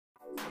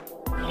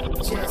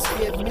Just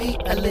give me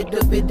a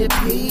little bit of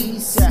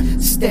peace,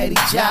 steady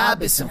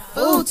job and some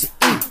food to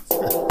eat.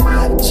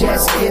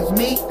 Just give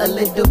me a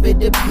little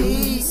bit of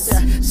peace,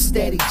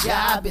 steady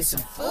job and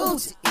some food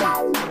to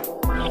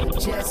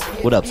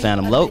eat. What up,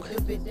 Phantom Loke?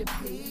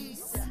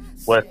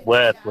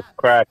 What's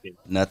cracking?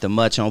 Nothing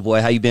much,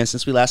 homeboy. How you been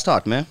since we last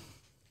talked, man?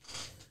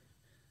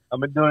 I've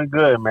been doing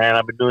good, man.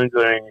 I've been doing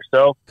good. And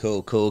yourself?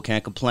 Cool.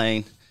 Can't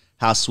complain.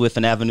 How's Swift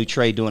and Avenue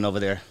Trade doing over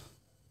there?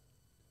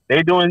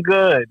 They doing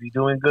good. They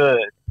doing good.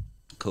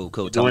 Cool.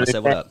 Tell me I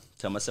said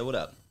what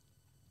up.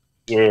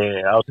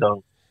 Yeah, I'll tell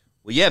them.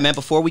 Well, yeah, man,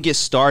 before we get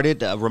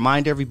started,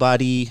 remind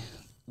everybody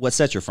what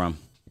set you're from.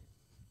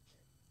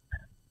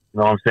 You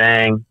know what I'm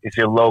saying? It's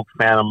your Loke,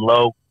 Phantom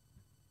Loke.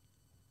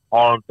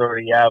 On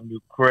 30th Avenue,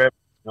 Crip.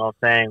 You know what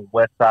I'm saying?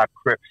 West Side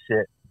Crip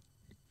shit.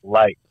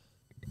 Like,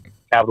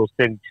 Capital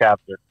City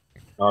chapter.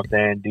 You know what I'm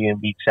saying?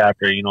 DMV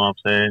chapter, you know what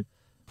I'm saying?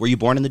 Were you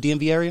born in the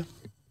DMV area?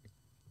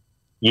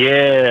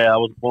 Yeah, I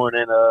was born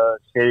in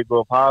Shady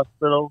Grove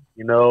Hospital,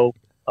 you know.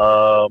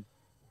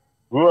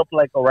 Grew up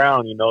like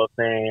around, you know what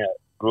I'm saying?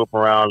 Grew up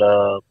around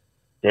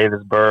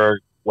Davisburg,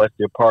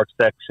 Western Park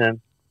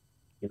section.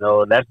 You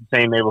know, that's the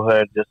same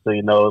neighborhood, just so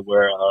you know,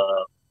 where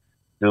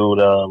dude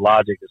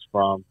Logic is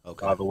from,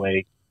 by the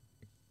way.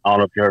 I don't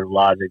know if you heard of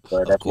Logic,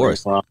 but that's where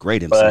he's from.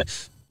 Great MC.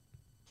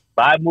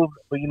 But I moved,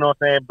 you know what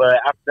I'm saying? But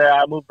after that,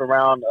 I moved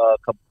around a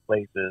couple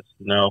places,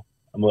 you know.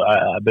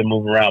 I've been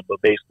moving around,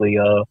 but basically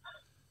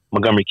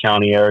Montgomery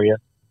County area.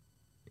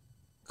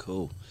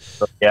 Cool.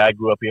 So, yeah, I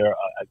grew up here.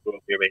 I grew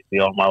up here basically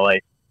all my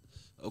life.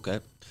 Okay.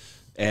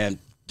 And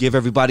give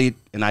everybody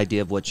an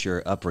idea of what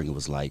your upbringing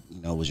was like.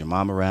 You know, was your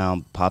mom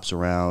around, pops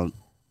around?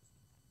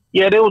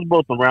 Yeah, they was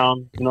both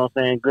around. You know what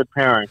I'm saying? Good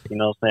parents. You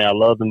know what I'm saying? I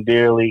love them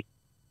dearly.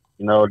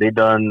 You know, they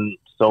done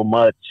so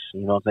much.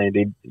 You know what I'm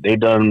saying? They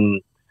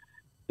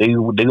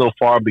go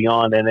far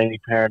beyond than any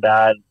parent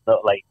died.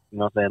 So, like, you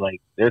know what I'm saying?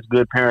 Like, there's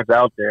good parents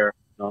out there.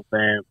 You know what I'm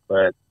saying?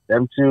 But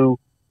them two,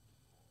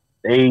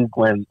 they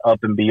went up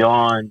and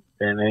beyond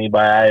than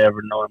anybody I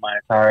ever known in my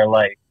entire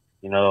life.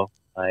 You know,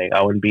 like,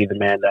 I wouldn't be the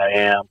man that I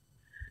am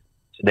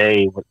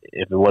today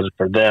if it wasn't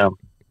for them.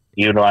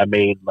 Even though I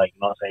made, like,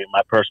 you know what I'm saying,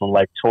 my personal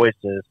life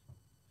choices,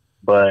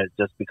 but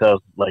just because,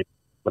 like,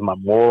 with my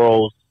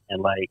morals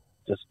and, like,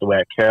 just the way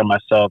I carry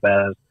myself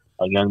as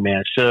a young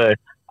man should,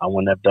 I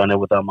wouldn't have done it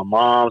without my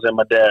moms and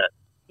my dad,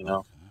 you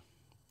know.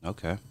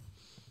 Okay.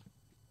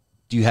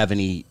 Did you have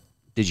any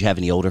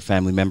older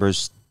family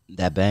members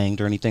that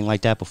banged or anything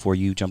like that before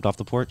you jumped off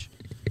the porch?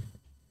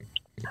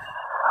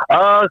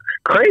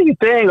 Crazy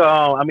thing.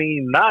 I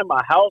mean, not in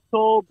my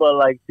household, but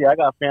like, see, I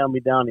got family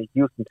down in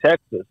Houston,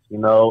 Texas, you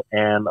know,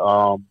 and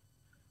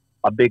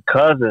my big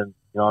cousin,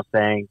 you know what I'm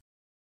saying?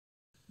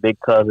 Big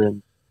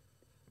cousin,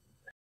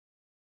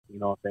 you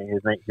know what I'm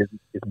saying? His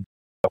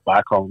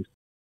I call him,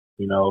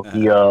 you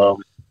know,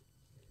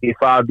 he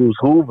filed Deuce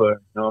Hoover,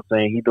 you know what I'm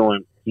saying?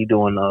 He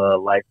doing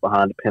life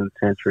behind the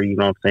penitentiary, you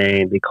know what I'm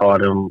saying? They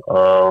caught him, you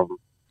know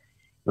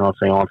what I'm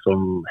saying, on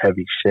some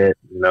heavy shit,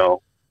 you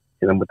know.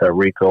 Hit him with that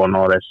Rico and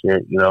all that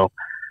shit, you know.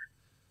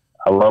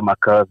 I love my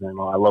cousin. You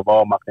know, I love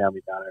all my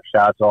family down there.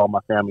 Shout out to all my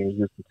family in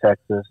Houston,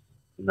 Texas,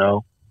 you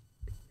know.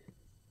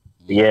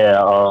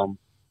 Yeah,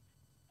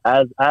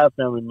 I have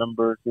family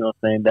members, you know what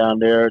I'm saying, down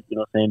there, you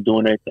know what I'm saying,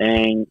 doing their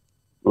thing,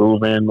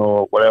 moving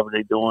or whatever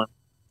they're doing.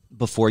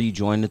 Before you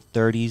joined the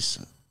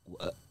 30s,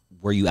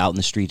 were you out in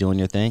the street doing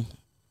your thing?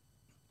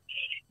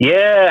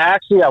 Yeah,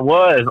 actually I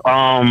was.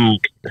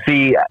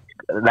 See,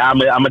 now I'm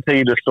going to tell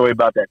you the story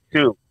about that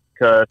too.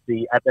 Because,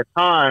 see, at the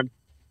time,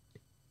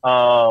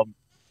 the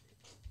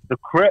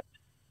Crips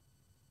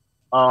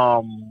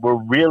were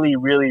really,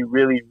 really,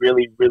 really,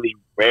 really, really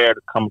rare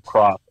to come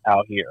across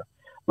out here.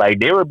 Like,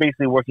 they were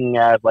basically working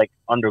as, like,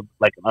 an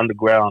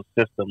underground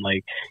system.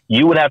 Like,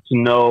 you would have to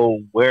know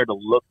where to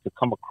look to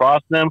come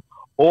across them,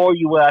 or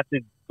you would have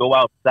to go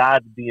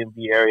outside the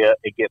DMV area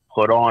and get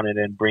put on and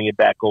then bring it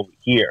back over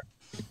here.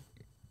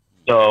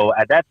 So,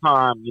 at that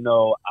time, you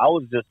know, I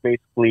was just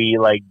basically,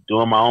 like,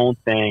 doing my own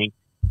thing.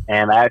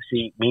 And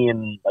me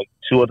and like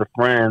two other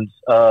friends,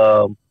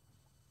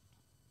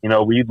 you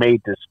know, we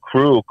made this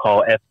crew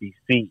called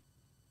FBC,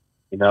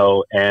 you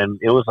know, and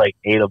it was like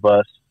 8 of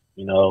us,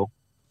 you know,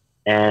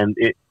 and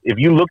if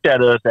you looked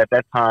at us at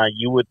that time,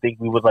 you would think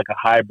we was like a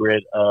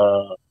hybrid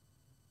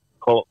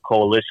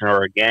coalition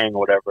or a gang or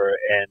whatever.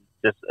 And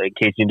just in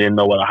case you didn't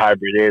know what a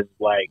hybrid is,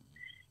 like,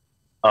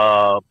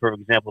 for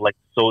example, like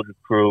the Soldier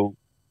Crew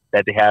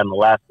that they had in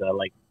Alaska,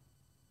 like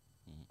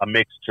a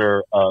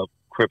mixture of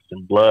Crips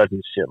and Bloods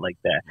and shit like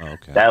that.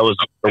 Okay. That was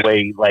the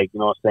way, like, you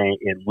know what I'm saying,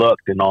 it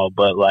looked and all,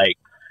 but like,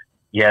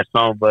 you had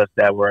some of us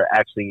that were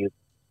actually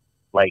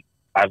like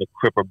either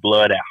Crip or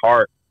Blood at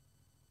heart,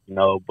 you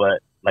know,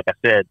 but like I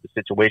said, the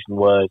situation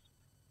was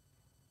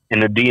in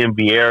the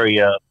DMV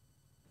area,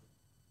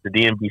 the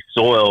DMV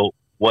soil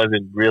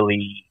wasn't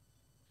really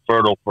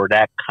fertile for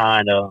that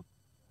kind of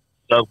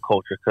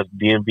subculture because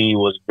DMV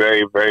was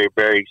very, very,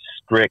 very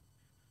strict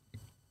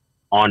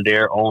on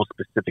their own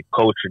specific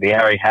culture. They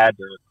already had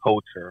their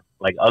culture.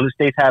 Like other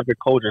states have their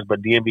cultures,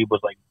 but DMV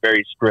was like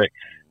very strict.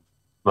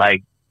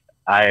 like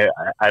I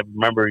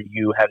remember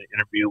you had an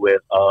interview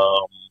with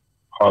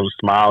Harlem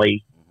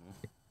Smiley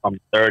from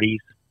the 30s.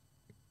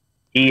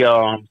 He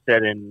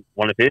said in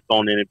one of his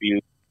own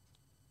interviews,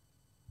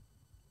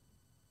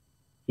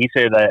 he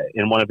said that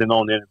in one of his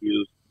own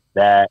interviews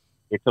that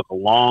it took a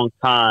long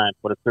time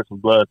for the Crips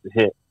and Bloods to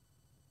hit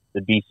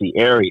the DC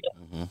area.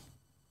 Mm-hmm.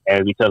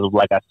 And because of,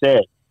 like I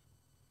said,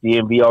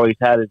 DMV always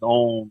had its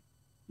own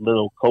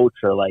little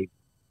culture. Like,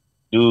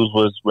 dudes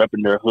was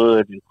repping their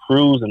hoods and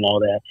crews and all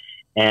that.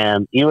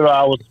 And even though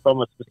I was from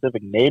a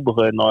specific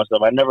neighborhood and all that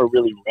stuff, I never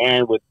really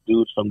ran with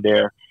dudes from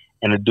there.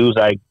 And the dudes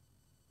I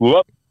grew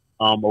up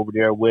over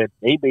there with,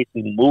 they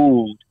basically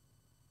moved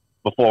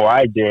before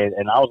I did.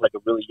 And I was like a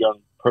really young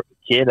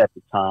kid at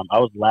the time. I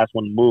was the last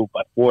one to move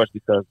by force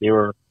because they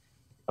were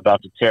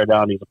about to tear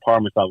down these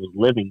apartments I was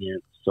living in.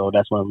 So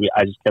that's when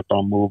I just kept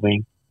on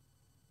moving.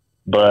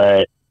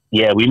 But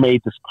yeah, we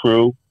made this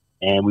crew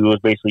and we was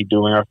basically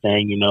doing our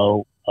thing, you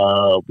know.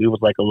 We was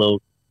like a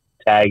little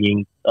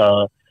tagging,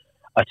 a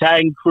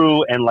tagging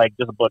crew and like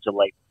just a bunch of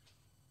like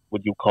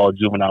what you call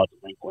juvenile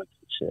delinquents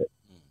and shit.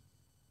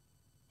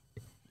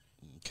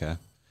 Okay.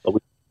 So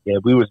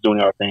we was doing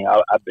our thing.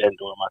 I've been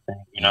doing my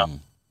thing, you know.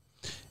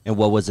 And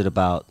what was it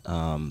about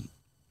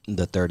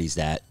the 30s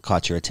that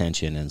caught your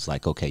attention and it's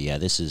like, okay, yeah,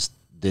 this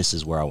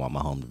is where I want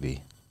my home to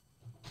be?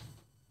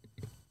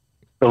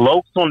 The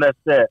locals on that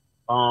set,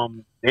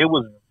 they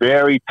was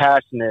very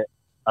passionate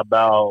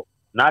about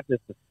not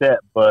just the set,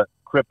 but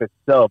Crip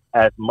itself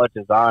as much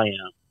as I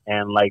am.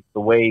 And like the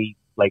way,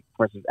 like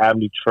for instance,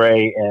 Avenue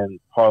Trey and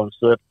Harlem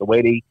Swift, the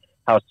way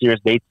how serious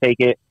they take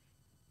it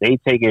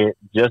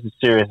just as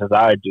serious as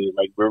I do.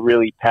 Like we're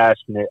really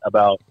passionate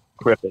about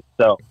Crip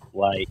itself.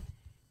 Like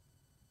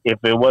if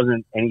it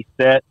wasn't any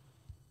set,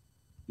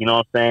 you know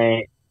what I'm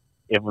saying?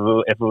 If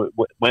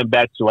it went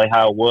back to like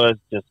how it was,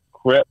 just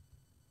Crip,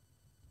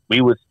 we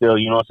would still,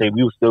 you know what I'm saying?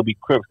 We would still be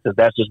Crips because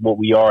that's just what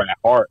we are at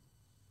heart.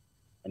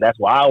 And that's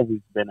why I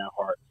always been at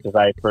heart because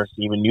I first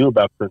even knew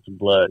about Crips and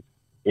Bloods.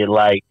 It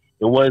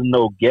wasn't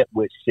no get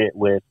with shit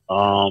with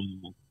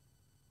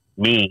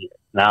me.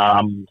 Now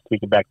I'm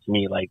speaking back to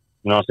me, like,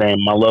 you know what I'm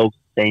saying? My low,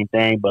 same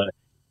thing, but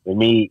for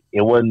me,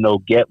 it wasn't no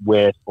get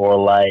with or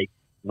like,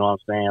 you know what I'm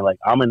saying? Like,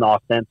 I'm an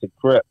authentic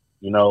Crip,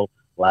 you know?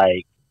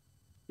 Like,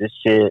 this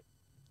shit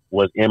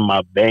was in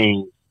my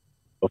veins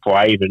before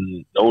I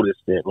even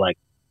noticed it. Like,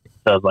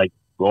 because, like,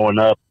 growing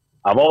up,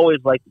 I've always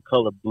liked the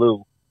color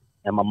blue.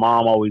 And my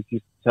mom always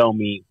used to tell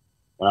me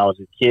when I was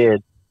a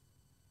kid,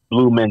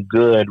 blue meant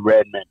good,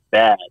 red meant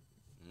bad.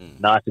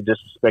 Not to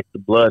disrespect the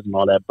Bloods and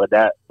all that, but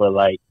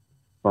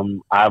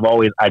I've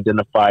always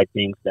identified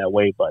things that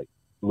way, but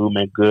blue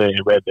meant good and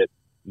red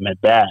meant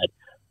bad.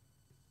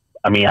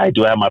 I mean, I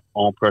do have my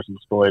own personal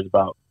stories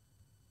about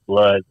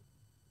blood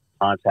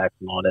contacts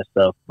and all that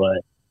stuff,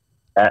 but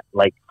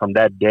like from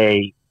that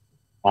day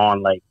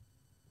on, like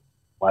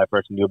when I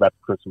first knew about the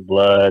Crips and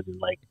Bloods and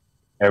like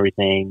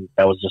everything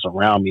that was just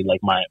around me, like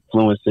my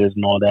influences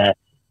and all that,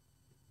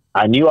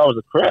 I knew I was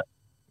a Crip.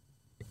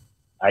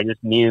 I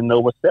just needed to know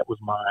what set was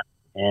mine,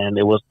 and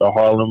it was the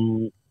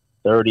Harlem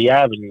 30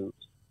 Avenues,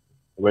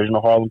 original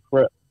Harlem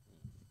Crip.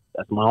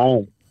 That's my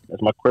home.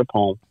 That's my Crip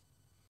home.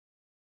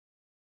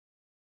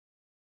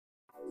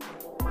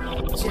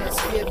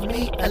 Just give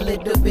me a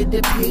little bit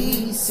of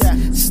peace,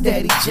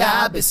 steady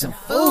job and some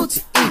food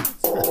to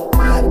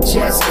eat.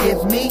 Just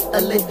give me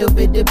a little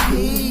bit of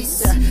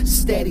peace,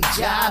 steady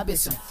job and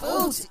some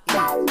food to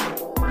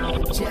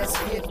eat. Just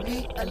give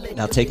me a little.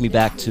 Now take me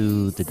back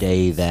to the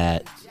day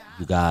that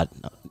you got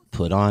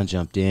put on,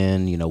 jumped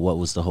in. You know, what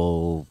was the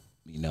whole,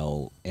 you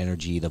know,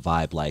 energy, the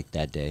vibe like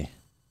that day?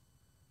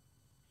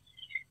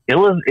 It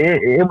was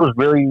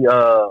really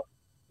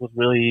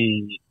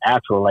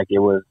natural. Like it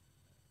was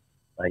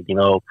like, you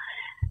know,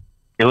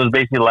 it was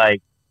basically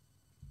like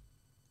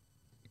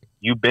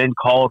you've been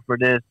called for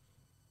this,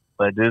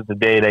 but this is the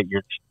day that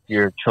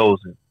you're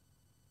chosen.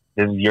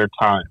 This is your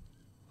time.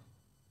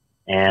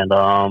 And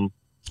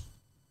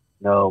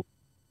you know,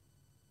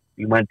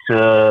 we went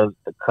to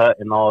the cut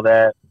and all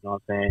that, you know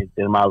what I'm saying?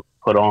 Did my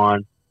put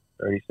on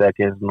 30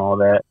 seconds and all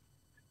that.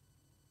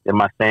 Did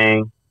my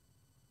thing.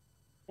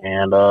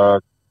 And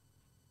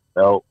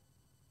felt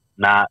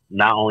not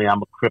only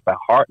I'm a Crip at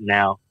heart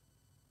now,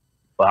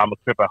 but I'm a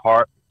Crip at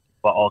heart,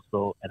 but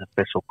also an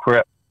official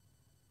Crip.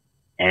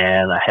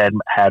 And I had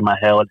my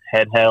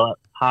head held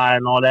high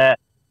and all that.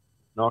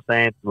 You know what I'm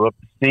saying? Threw up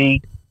the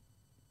sea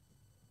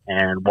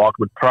and walked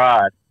with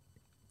pride.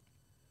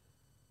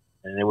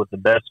 And it was the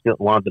best. It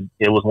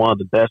was one of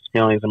the best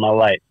feelings in my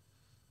life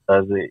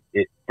because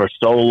it for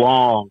so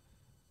long,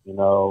 you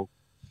know.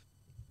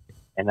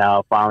 And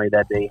now finally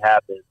that day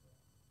happened,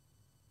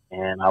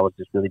 and I was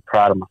just really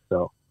proud of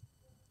myself.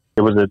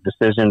 It was a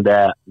decision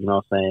that, you know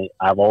what I'm saying,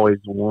 I've always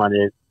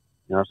wanted.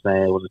 You know what I'm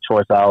saying? It was a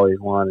choice I always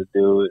wanted to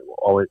do.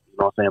 Always, you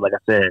know what I'm saying? Like I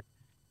said,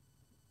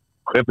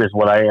 Crip is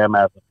what I am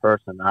as a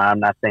person. I'm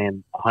not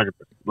saying 100%.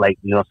 Like,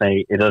 you know what I'm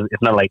saying?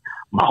 It's not like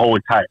my whole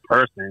entire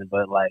person,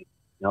 but like,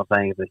 you know what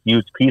I'm saying? It's a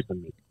huge piece of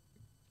me.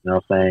 You know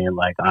what I'm saying?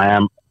 Like,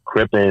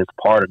 Crip is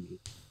part of me.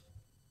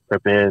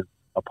 Crip is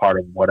a part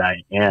of what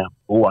I am,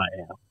 who I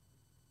am.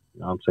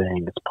 You know what I'm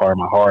saying? It's part of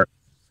my heart.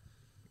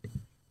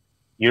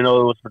 You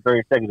know, it was for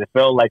 30 seconds. It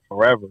felt like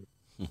forever.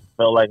 It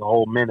felt like a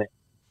whole minute.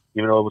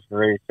 Even though it was for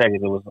 30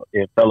 seconds,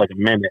 it felt like a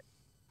minute.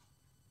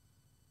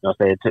 You know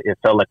what I'm saying? It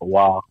felt like a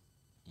while.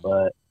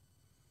 But,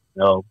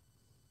 you know,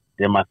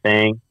 did my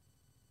thing.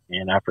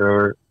 And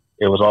after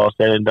it was all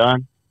said and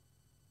done,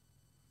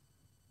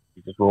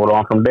 we just rolled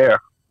on from there.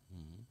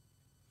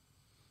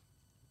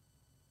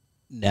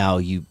 Now,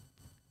 you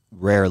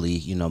rarely,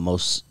 you know,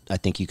 I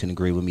think you can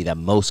agree with me that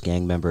most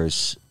gang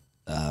members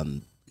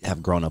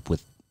have grown up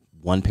with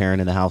one parent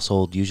in the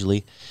household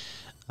usually.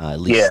 At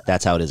least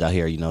that's how it is out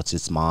here. You know,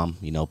 it's mom.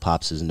 You know,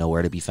 pops is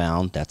nowhere to be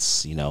found.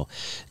 That's, you know,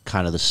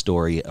 kind of the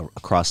story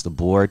across the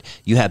board.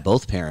 You had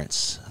both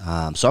parents.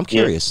 So I'm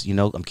curious, you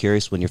know, I'm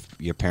curious when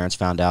your parents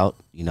found out,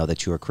 you know,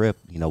 that you were Crip,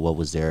 you know, what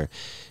was their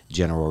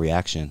general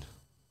reaction?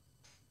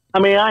 I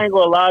mean, I ain't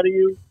going to lie to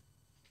you.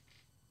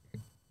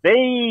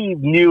 They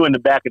knew in the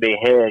back of their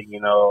head,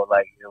 you know,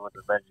 like it was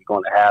eventually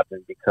going to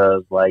happen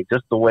because, like,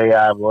 just the way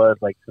I was,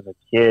 like, as a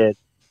kid.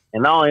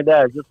 And not only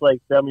that, just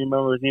like family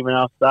members, even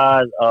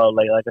outside,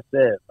 like I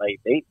said, like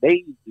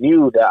they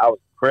knew that I was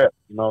Crip,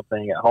 you know what I'm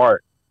saying, at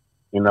heart.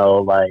 You know,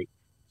 like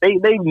they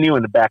knew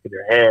in the back of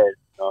their head, you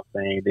know what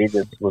I'm saying. They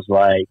just was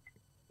like,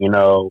 you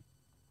know,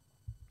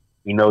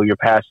 you're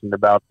passionate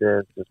about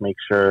this. Just make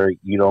sure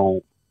you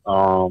don't,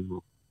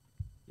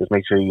 just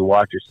make sure you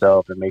watch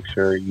yourself and make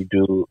sure you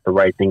do the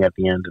right thing at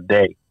the end of the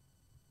day.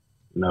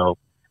 You know,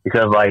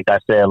 because like I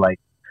said, like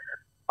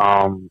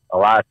a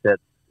lot of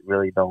sets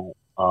really don't.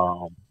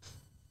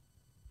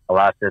 A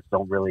lot of sets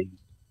don't really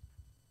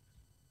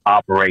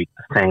operate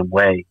the same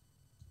way,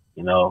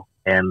 you know,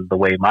 and the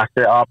way my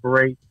set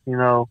operates, you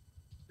know,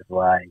 it's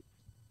like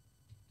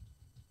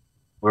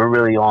we're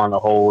really on a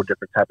whole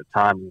different type of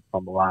timing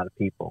from a lot of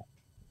people.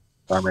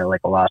 So, I mean,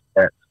 like a lot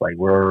of sets, like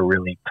we're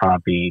really trying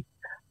to be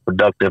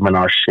productive in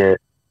our shit,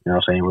 you know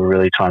what I'm saying? We're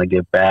really trying to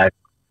give back.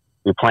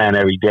 We plan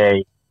every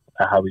day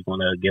how we're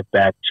going to give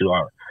back to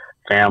our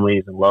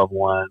families and loved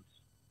ones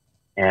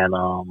and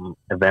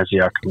eventually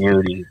our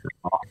communities.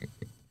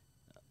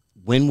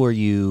 When were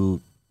you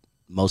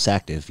most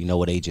active? You know,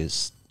 what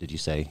ages did you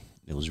say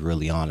it was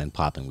really on and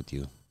popping with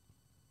you?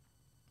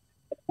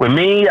 With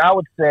me, I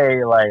would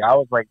say like I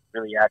was like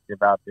really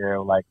active out there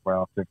like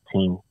around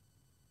 15.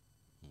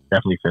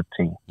 Definitely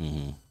 15.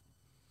 Mm-hmm.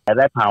 At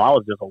that time, I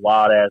was just a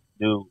wild ass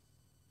dude.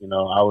 You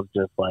know, I was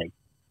just like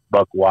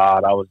buck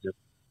wild. I was just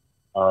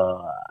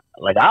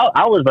like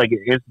I was like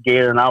an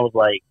instigator, and I was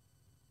like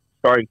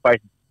starting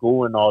fights at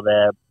school and all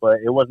that. But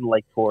it wasn't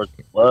like towards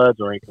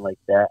Bloods or anything like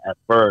that. At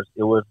first,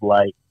 it was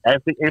like,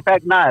 in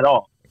fact, not at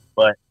all.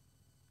 But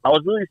I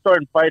was really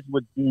starting fights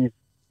with these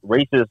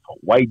racist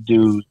white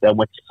dudes that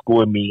went to school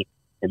with me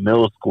in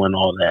middle school and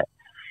all that.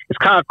 It's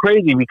kind of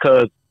crazy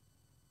because,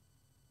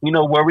 you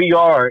know, where we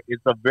are is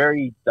a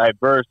very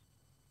diverse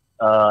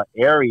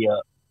area,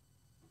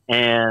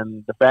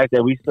 and the fact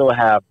that we still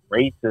have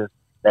racists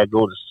that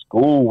go to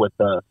school with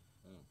us,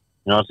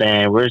 you know what I'm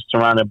saying? We're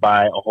surrounded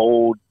by a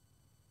whole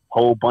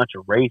bunch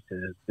of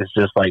races. It's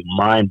just like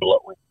mind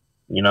blowing,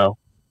 you know?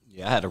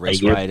 Yeah, I had a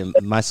race riot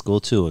in my school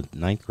too, in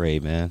 9th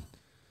grade, man.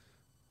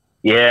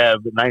 Yeah,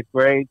 the 9th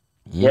grade.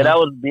 Mm-hmm. Yeah, that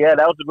was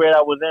the grade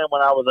I was in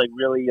when I was like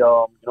really, you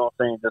know what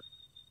I'm saying, just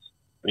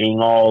being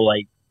all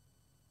like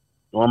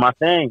doing my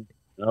thing,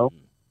 you know.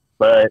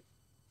 But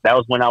that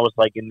was when I was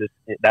like in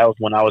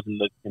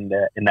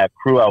that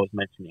crew I was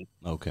mentioning.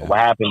 Okay. What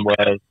happened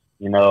was,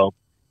 you know,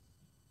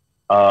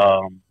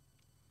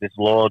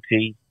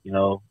 disloyalty, you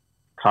know,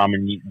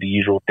 the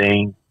usual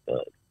thing,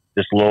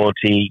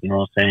 disloyalty, you know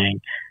what I'm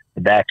saying,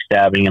 the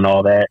backstabbing and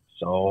all that.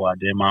 So I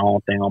did my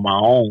own thing on my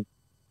own,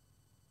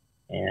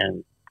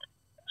 and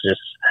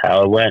just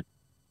how it went.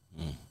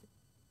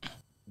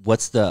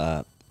 What's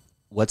the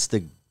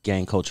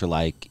gang culture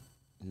like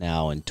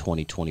now in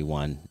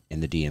 2021 in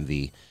the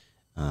DMV?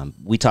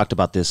 We talked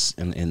about this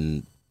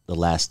in the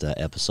last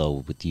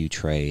episode with you,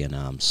 Trey,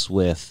 and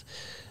Swift,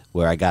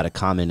 where I got a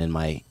comment in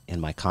my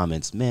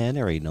comments. Man,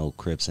 there ain't no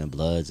Crips and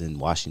Bloods in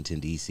Washington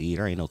D.C.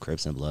 There ain't no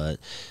Crips and Blood.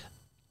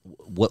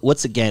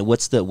 What's the gang?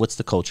 What's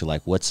the culture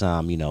like? What's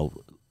you know?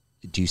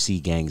 Do you see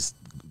gangs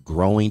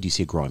growing? Do you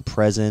see a growing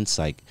presence?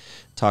 Like,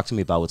 talk to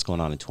me about what's going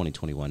on in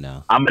 2021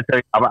 now. I'm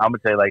gonna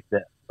tell you like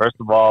this. First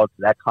of all, to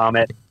that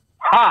comment,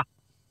 ha!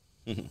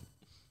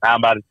 I'm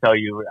about to tell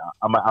you.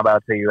 I'm about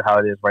to tell you how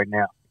it is right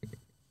now.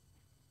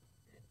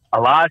 A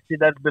lot of shit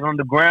that's been on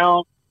the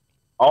ground,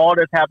 all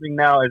that's happening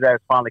now is that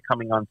it's finally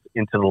coming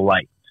into the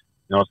light.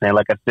 You know what I'm saying?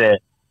 Like I said,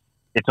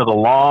 it took a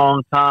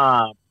long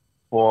time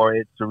for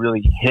it to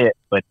really hit,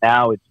 but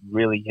now it's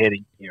really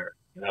hitting here.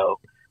 You know,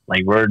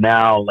 like we're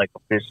now like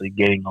officially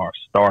getting our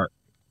start.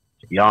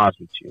 To be honest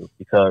with you,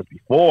 because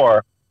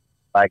before,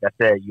 like I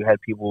said, you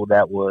had people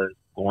that was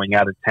going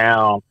out of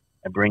town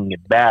and bringing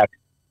it back,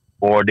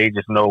 or they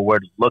just know where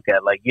to look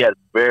at. Like, you had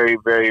very,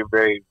 very,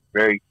 very,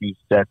 very few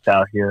sets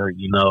out here,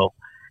 you know.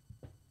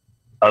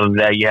 Other than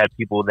that, you had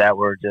people that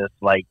were just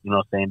like, you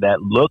know, saying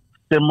that looked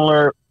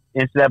similar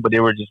into that, but they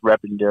were just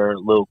repping their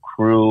little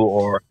crew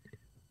or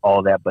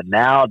all that. But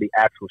now the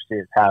actual shit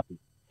is happening.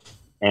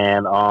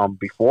 And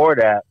before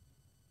that,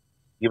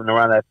 even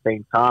around that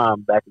same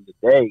time back in the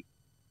day,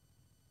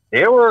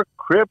 there were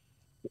Crips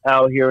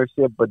out here and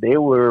shit, but they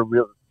were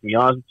real. To be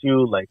honest with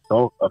you, like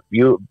some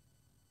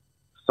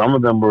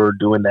of them were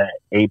doing that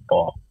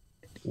 8-ball.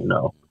 You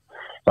know,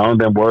 some of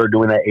them were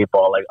doing that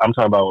 8-ball. Like I'm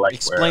talking about, like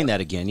explain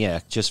that again, yeah,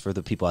 just for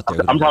the people out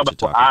there. I'm talking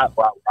about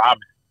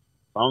Robin.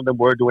 Some of them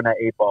were doing that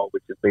 8-ball,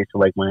 which is basically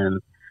like when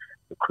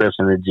the Crips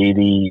and the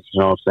GDs,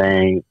 you know what I'm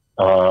saying,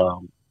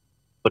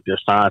 put their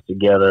signs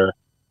together.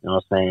 You know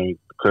what I'm saying?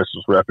 The Crips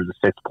was referenced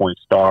a 6-point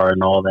star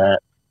and all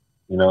that.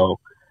 You know,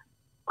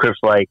 Crips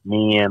like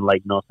me and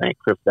like, you know what I'm saying,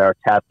 Crips that are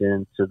tapped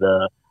into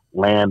the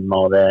land and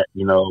all that,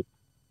 you know,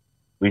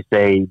 we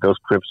say those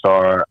Crips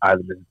are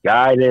either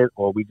misguided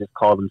or we just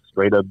call them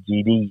straight up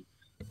GDs.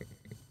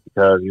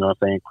 Because, you know what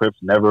I'm saying, Crips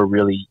never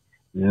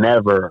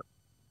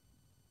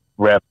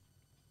rep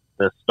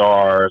the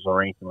stars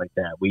or anything like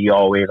that. We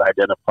always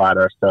identified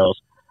ourselves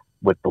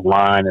with the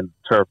line and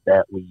the turf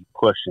that we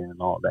push in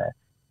and all that.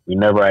 We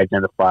never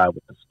identified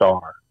with the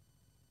star.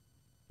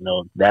 You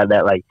know, that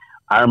like,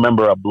 I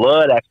remember a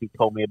Blood actually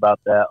told me about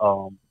that.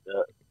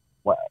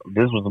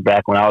 This was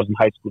back when I was in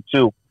high school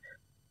too.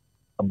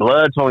 A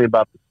Blood told me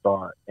about the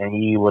star, and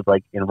he was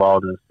like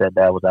involved in the set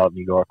that was out in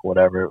New York or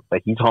whatever.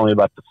 But he told me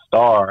about the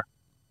star,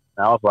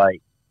 and I was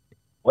like,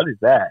 "What is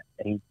that?"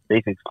 And he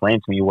basically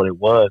explained to me what it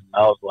was, and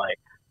I was like,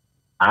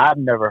 "I've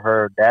never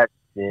heard that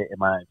shit in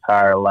my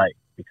entire life."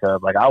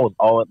 Because like I was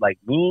always like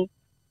me.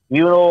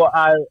 Even though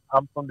I'm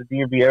from the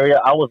DMV area,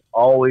 I was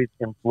always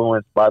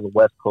influenced by the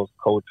West Coast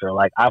culture.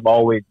 Like I've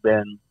always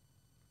been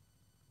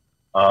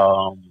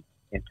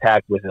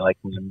intact with it, like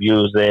from the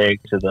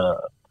music to the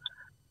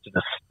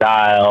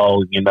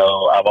style. You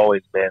know, I've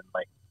always been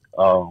like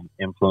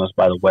influenced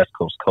by the West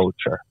Coast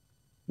culture.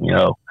 You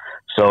know,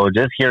 so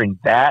just hearing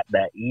that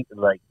like, you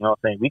know what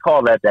I'm saying, we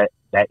call that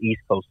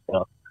East Coast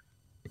stuff.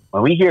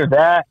 When we hear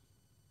that,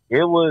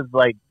 it was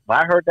like when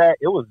I heard that,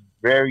 it was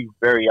very,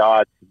 very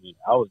odd to me.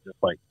 I was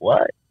just like,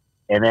 what?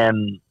 And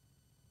then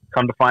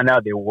come to find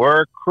out there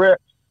were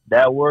Crips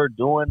that were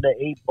doing the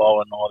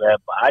 8-ball and all that,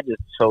 but I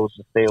just chose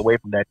to stay away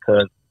from that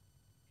because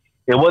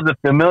it wasn't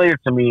familiar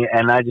to me,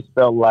 and I just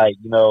felt like,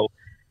 you know,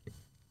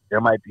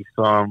 there might be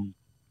some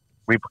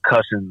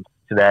repercussions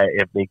to that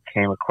if they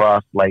came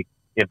across, like,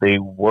 if they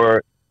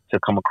were to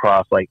come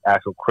across, like,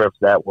 actual Crips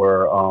that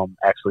were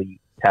actually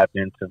tapped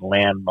into the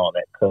land and all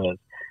that, because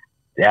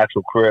the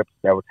actual Crips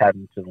that were tapped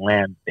into the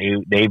land,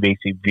 they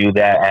basically view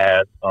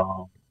that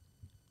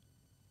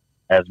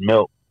as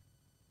milk,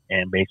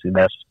 and basically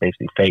that's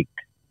basically fake.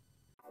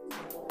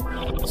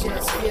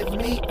 Just give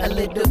me a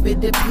little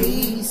bit of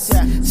peace,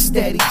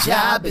 steady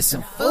job and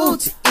some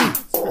food to eat.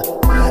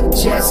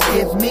 Just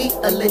give me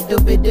a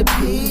little bit of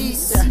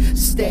peace,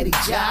 steady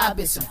job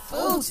and some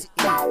food to eat.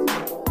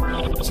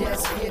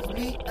 Just give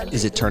me a little.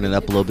 Is it turning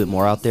up a little bit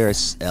more out there?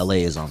 LA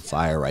is on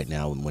fire right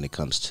now when it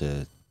comes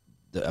to,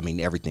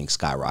 everything's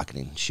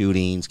skyrocketing.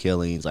 Shootings,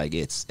 killings, like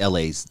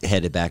LA's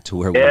headed back to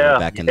where we were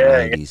back in the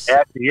 90s. It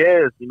actually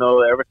is. You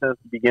know, ever since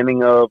the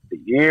beginning of the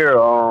year,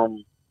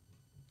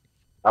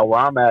 where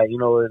I'm at, you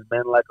know, it's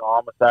been like a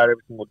homicide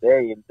every single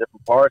day in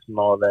different parts and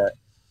all that.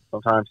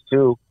 Sometimes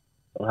 2,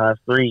 sometimes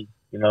 3.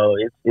 You know,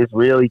 it's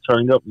really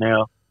turning up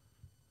now.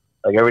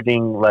 Like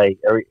everything, like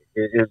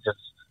it's just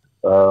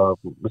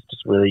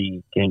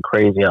really getting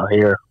crazy out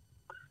here.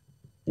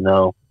 You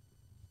know,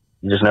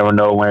 you just never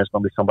know when it's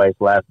gonna be somebody's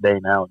last day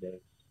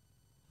nowadays.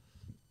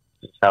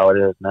 It's how it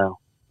is now.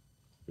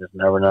 You just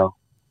never know.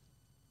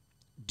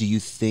 Do you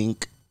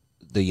think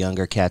the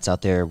younger cats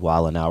out there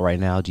wilding out right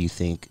now, do you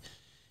think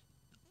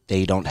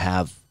they don't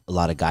have a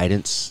lot of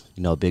guidance?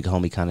 You know, a big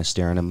homie kind of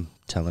steering them,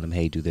 telling them,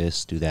 hey, do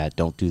this, do that,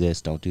 don't do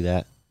this, don't do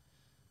that?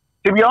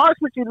 To be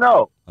honest with you,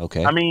 no.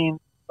 Okay. I mean,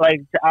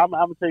 like, I'm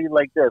going to tell you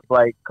like this,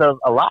 like, because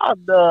a lot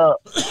of the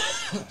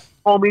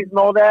homies and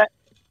all that,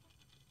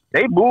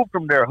 they move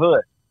from their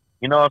hood.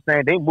 You know what I'm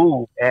saying? They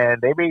move, and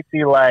they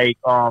basically, like,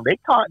 they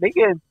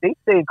stay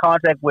in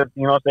contact with,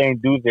 you know what I'm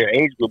saying, dudes their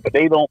age group, but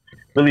they don't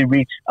really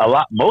reach a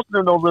lot. Most of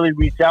them don't really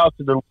reach out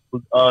to the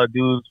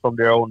dudes from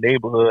their own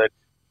neighborhood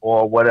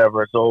or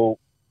whatever. So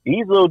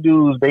these little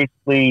dudes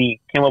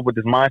basically came up with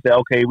this mindset,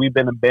 okay, we've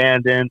been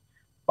abandoned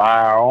by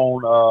our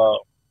own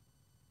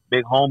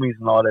big homies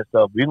and all that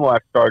stuff. We want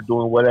to start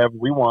doing whatever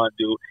we want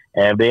to do.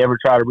 And if they ever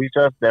try to reach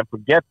us, then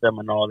forget them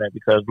and all that,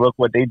 because look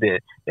what they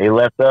did. They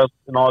left us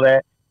and all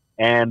that.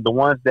 And the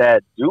ones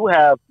that do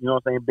have, you know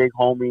what I'm saying, big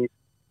homies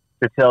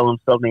to tell them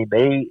something,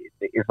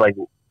 it's like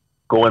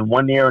going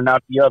one ear and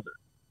out the other,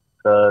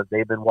 because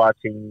they've been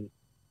watching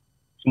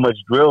too much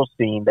drill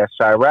scene, that's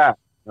Chirac.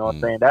 You know what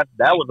I'm saying? That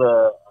was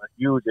a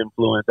huge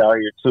influence out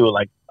here too,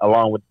 like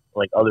along with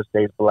like other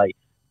states. But like,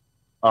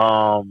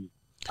 I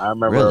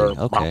remember. Really?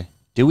 Okay.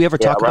 Did we ever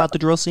talk about the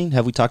drill scene?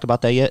 Have we talked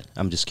about that yet?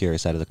 I'm just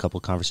curious. Out of the couple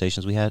of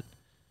conversations we had,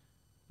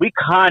 we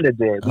kind of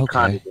did. We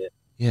kind of did.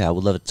 Yeah, I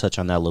would love to touch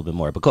on that a little bit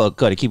more. But go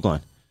ahead, keep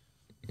going.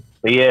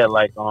 But yeah,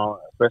 like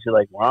especially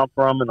like where I'm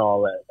from and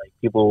all that, like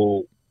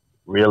people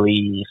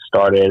really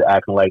started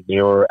acting like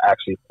they were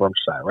actually from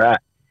Chirac.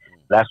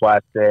 That's why I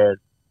said,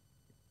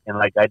 and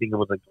like I think it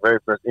was like the very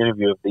first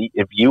interview.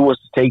 If you was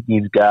to take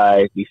these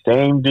guys, these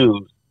same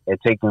dudes, and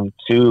take them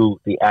to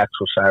the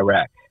actual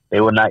Chirac, they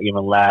would not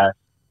even last,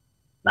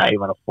 not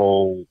even a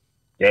full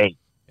day.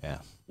 Yeah.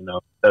 You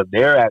know, so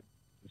they're at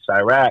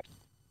Chirac.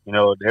 You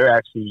know,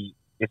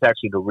 it's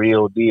actually the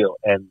real deal,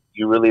 and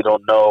you really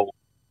don't know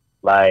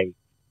like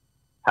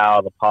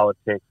how the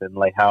politics and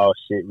like how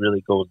shit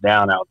really goes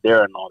down out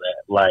there and all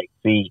that. Like,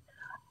 see,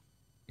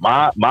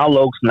 my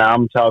lokes now.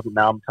 I'm talking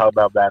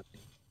about that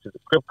to the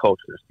Crip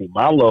culture. See,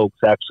 my lokes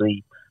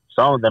actually,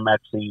 some of them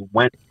actually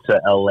went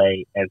to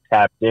LA and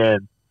tapped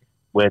in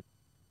with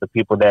the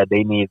people that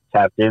they need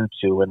tapped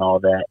into and all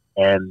that,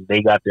 and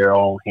they got their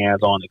own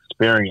hands-on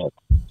experience.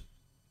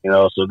 You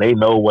know, so they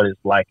know what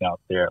it's like out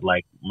there.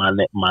 Like my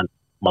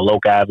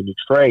local Avenue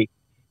Trey,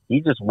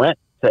 he just went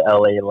to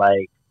LA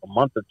like a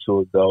month or two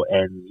ago,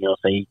 and you know,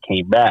 so he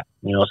came back.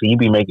 You know, so he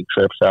be making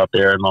trips out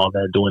there and all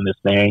that, doing this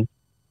thing.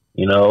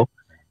 You know,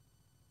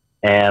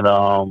 and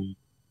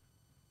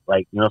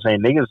like, you know what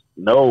I'm saying, niggas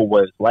know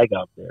what it's like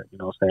out there. You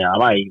know what I'm saying? I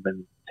might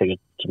even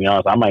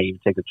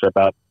take a trip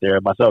out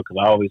there myself, because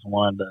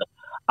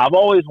I've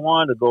always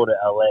wanted to go to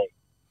LA.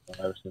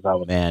 Ever since I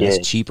was a kid.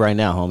 It's cheap right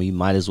now, homie. You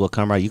might as well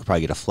come right. You could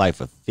probably get a flight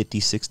for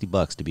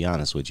 $50-$60, to be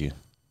honest with you.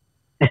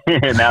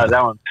 Now, is that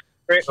on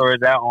Crip or is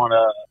that on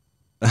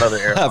another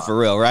airline? For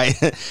real, right?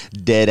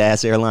 Dead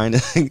ass airline,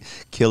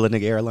 kill a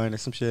nigga airline or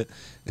some shit.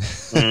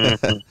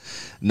 Mm-hmm.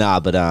 Nah,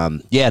 but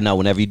yeah, no.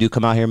 Whenever you do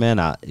come out here, man,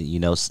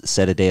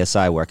 set a day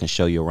aside where I can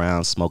show you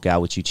around, smoke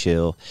out with you,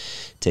 chill,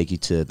 take you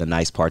to the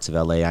nice parts of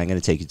LA. I ain't gonna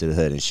take you to the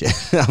hood and shit.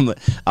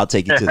 I'll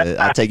take you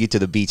to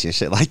the beach and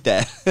shit like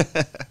that.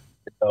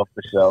 Oh,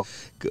 for sure.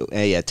 Cool.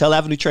 Hey, yeah, tell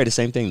Avenue Trey the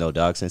same thing though,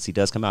 dog. Since he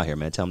does come out here,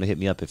 man, tell him to hit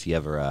me up if he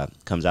ever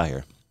comes out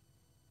here.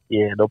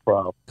 Yeah, no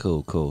problem.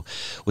 Cool.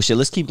 Well, shit,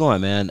 let's keep going,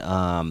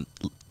 man.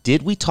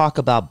 Did we talk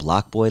about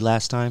Block Boy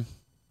last time?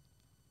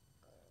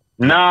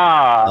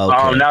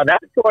 Nah. Okay. Now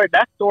that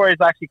story is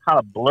actually kind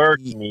of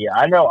blurred to me.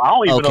 I know. I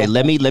don't even know. Okay,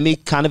 let me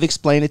kind of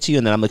explain it to you,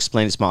 and then I'm gonna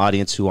explain it to my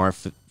audience who aren't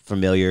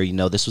familiar. You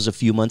know, this was a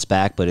few months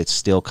back, but it's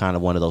still kind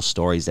of one of those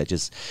stories that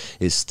just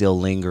is still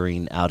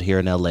lingering out here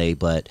in LA.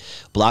 But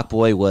Block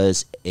Boy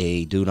was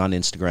a dude on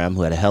Instagram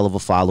who had a hell of a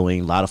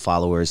following, a lot of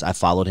followers. I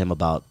followed him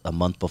about a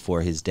month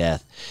before his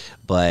death,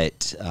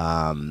 but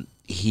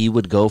he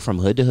would go from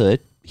hood to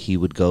hood. He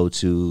would go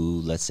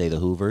to, let's say, the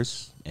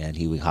Hoovers, and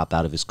he would hop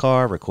out of his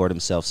car, record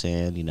himself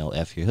saying, you know,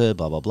 F your hood,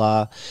 blah, blah,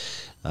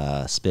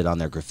 blah, spit on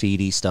their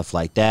graffiti, stuff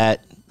like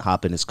that.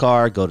 Hop in his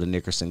car, go to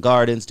Nickerson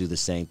Gardens, do the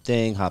same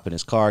thing, hop in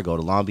his car, go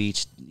to Long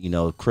Beach, you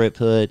know, Crip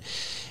hood.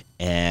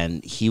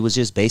 And he was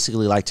just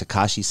basically like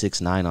Tekashi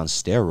 6ix9ine on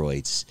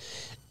steroids.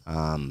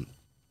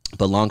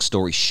 But long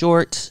story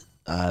short,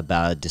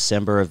 about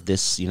December of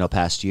this,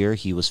 past year,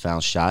 he was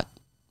found shot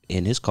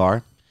in his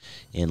car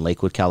in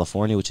Lakewood,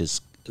 California, which is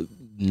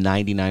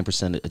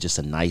 99% just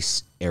a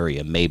nice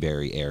area,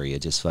 Mayberry area.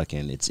 Just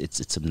fucking,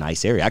 it's a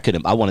nice area.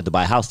 I wanted to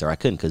buy a house there. I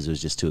couldn't because it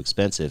was just too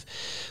expensive.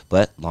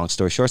 But long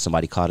story short,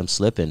 somebody caught him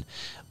slipping.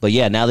 But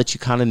yeah, now that you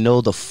kind of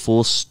know the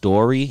full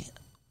story,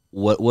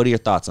 what are your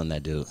thoughts on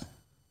that dude?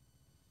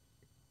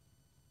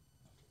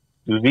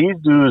 Do these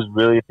dudes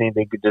really think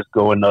they could just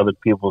go in other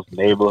people's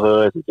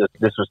neighborhoods and just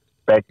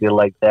disrespect it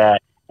like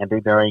that and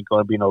think there ain't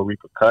going to be no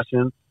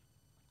repercussions?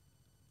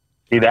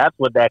 See, that's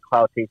what that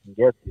cloud chasing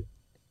gets you.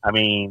 I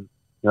mean,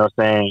 you know what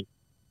I'm saying?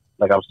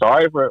 Like, I'm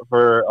sorry for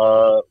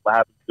what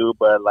happened to you,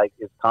 but, like,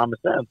 it's common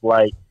sense.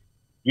 Like,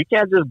 you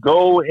can't just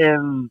go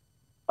in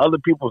other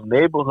people's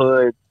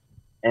neighborhoods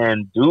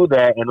and do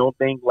that and don't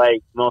think, like,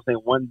 you know what I'm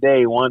saying, one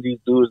day one of these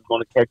dudes is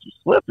going to catch you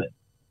slipping.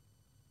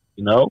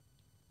 You know?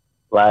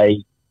 Like,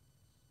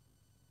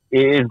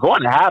 it's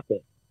going to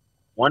happen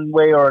one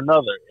way or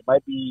another. It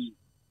might be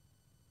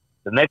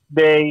the next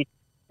day.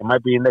 It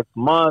might be next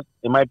month.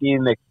 It might be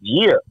next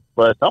year.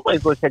 But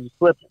somebody's going to catch you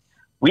slipping.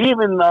 We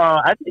even,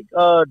 I think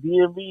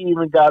DMV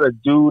even got a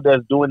dude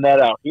that's doing that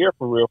out here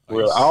for real. I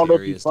don't know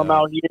if he's from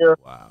out here.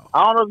 Wow.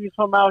 I don't know if he's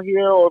from out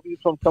here or if he's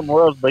from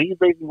somewhere else, but he's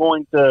basically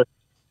going to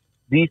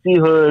DC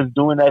hoods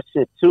doing that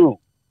shit too.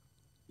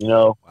 You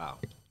know? Wow.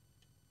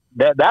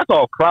 That's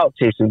all clout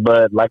chasing,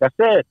 but like I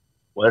said,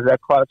 what does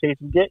that clout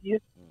chasing get you?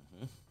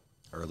 Mm-hmm.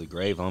 Early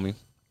grave, homie.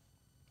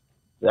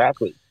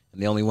 Exactly.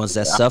 And the only ones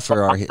that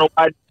suffer are...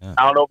 I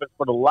don't know if it's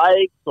for the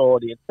likes or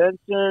the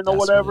attention or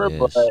whatever,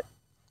 but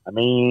I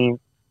mean...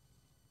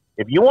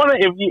 If you want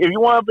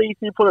to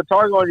basically put a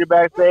target on your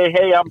back, say,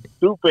 "Hey, I'm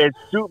stupid,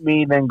 shoot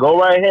me," then go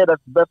right ahead.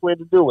 That's the best way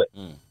to do it.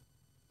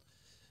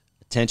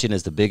 Attention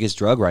is the biggest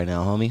drug right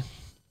now, homie.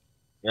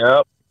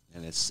 Yep.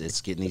 And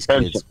it's getting these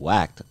kids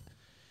whacked.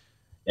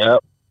 Yep.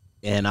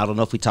 And I don't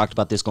know if we talked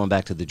about this going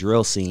back to the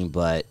drill scene,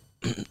 but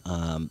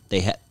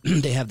they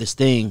have this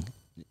thing,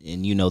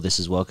 and you know this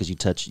as well because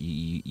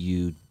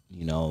you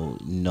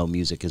know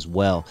music as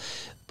well.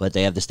 But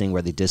they have this thing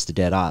where they diss the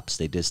dead ops.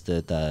 They diss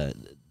the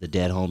the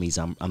dead homies.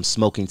 I'm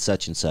smoking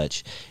such and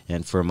such.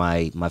 And for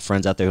my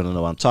friends out there who don't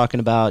know what I'm talking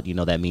about, you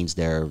know, that means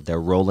they're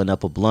rolling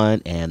up a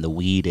blunt and the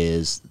weed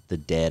is the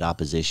dead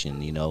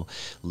opposition, you know,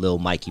 Lil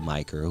Mikey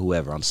Mike or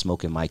whoever. I'm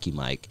smoking Mikey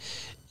Mike.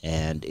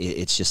 And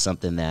it's just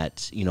something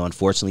that, you know,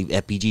 unfortunately,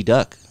 FBG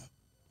Duck,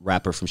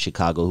 rapper from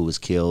Chicago who was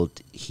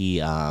killed, he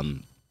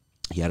had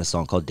a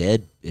song called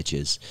Dead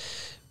Bitches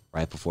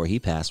right before he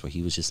passed where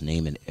he was just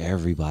naming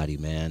everybody,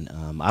 man.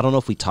 I don't know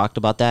if we talked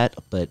about that,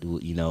 but,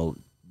 you know,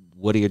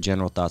 what are your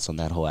general thoughts on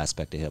that whole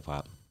aspect of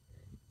hip-hop?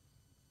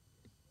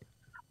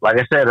 Like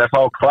I said, that's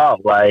all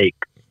clout. Like,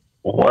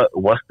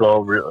 what's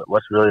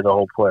really the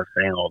whole point of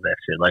saying all that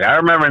shit? Like, I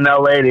remember in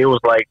LA, it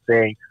was like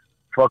saying,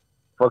 fuck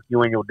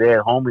you and your dead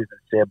homies and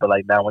shit, but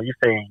like now when you're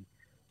saying,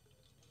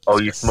 oh,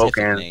 you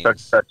smoking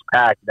such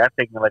pack, that's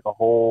taking like a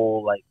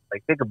whole, like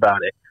think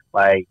about it.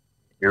 Like,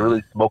 you're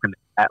really smoking,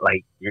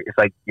 like, it's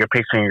like you're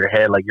picturing in your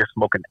head, like you're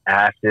smoking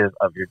ashes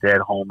of your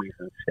dead homies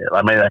and shit.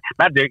 I mean, like,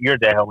 not your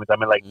dead homies, I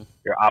mean, like,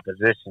 your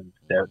opposition's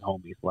dead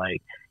homies.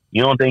 Like,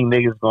 you don't think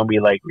niggas gonna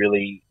be, like,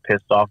 really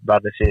pissed off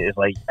about this shit? It's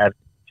like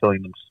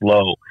killing them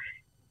slow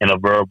in a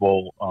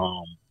verbal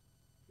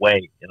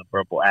way, in a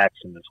verbal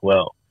action as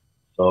well.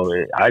 So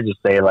I just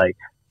say, like,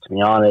 to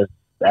be honest,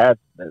 that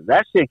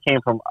shit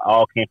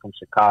all came from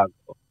Chicago.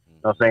 You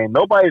know what I'm saying?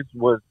 Nobody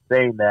was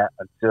saying that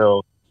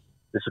until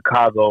the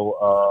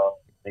Chicago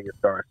niggas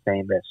started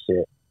saying that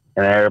shit,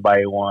 and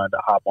everybody wanted to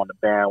hop on the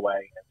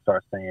bandwagon and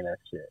start saying that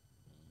shit.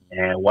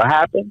 And what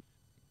happens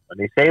when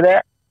they say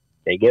that?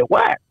 They get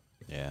whacked.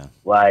 Yeah.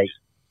 Like,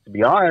 to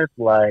be honest,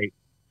 like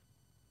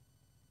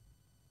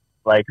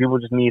people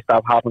just need to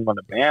stop hopping on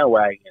the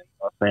bandwagon. You know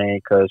what I'm saying?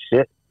 Because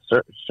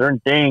certain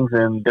things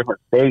in different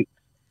states,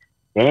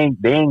 they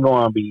ain't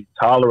going to be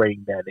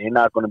tolerating that. They're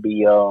not going to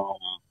be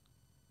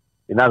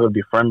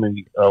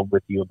friendly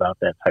with you about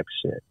that type of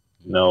shit.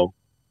 You know.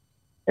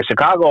 And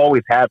Chicago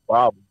always had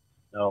problems,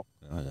 you know.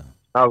 Oh, yeah.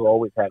 Chicago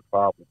always had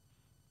problems.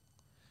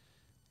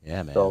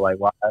 Yeah, man. So like,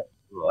 why?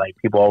 Like,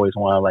 people always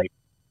want to like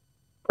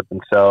put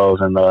themselves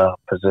in the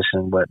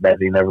position that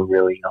they never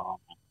really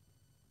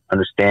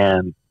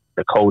understand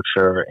the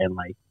culture and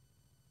like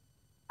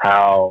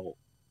how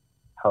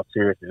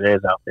serious it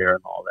is out there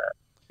and all that.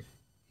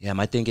 Yeah,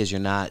 my thing is you're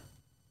not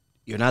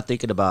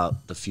thinking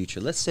about the future.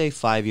 Let's say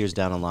 5 years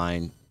down the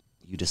line,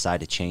 you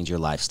decide to change your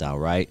lifestyle,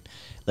 right?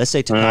 Let's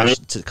say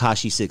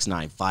Tekashi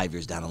 6ix9ine 5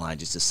 years down the line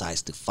just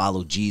decides to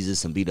follow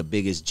Jesus and be the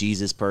biggest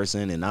Jesus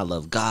person, and I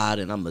love God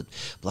and I'm a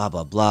blah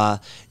blah blah.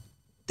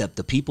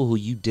 The people who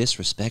you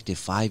disrespected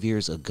 5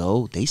 years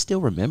ago, they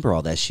still remember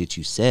all that shit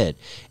you said,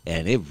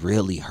 and it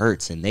really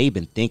hurts. And they've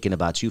been thinking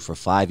about you for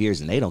 5 years,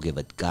 and they don't give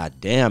a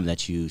goddamn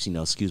that you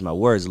know, excuse my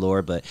words,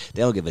 Lord, but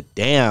they don't give a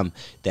damn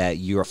that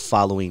you're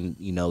following,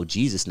 you know,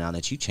 Jesus now,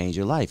 that you changed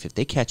your life. If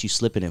they catch you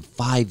slipping in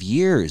 5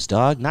 years,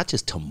 dog, not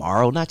just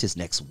tomorrow, not just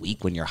next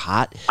week when you're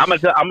hot. I'm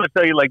gonna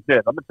tell you like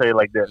this.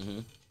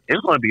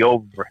 It's gonna be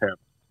over for him.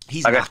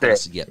 He's like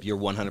not yep, you're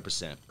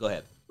 100%. Go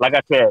ahead. Like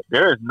I said,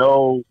 there is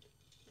no.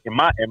 In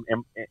my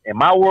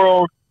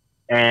world,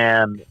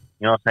 and you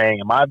know what I'm saying,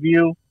 in my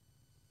view,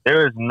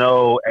 there is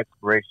no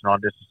expiration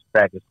on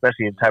disrespect,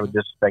 especially the type of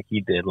disrespect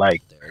he did.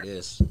 Like, there it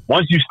is.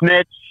 Once you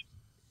snitch,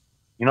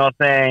 you know what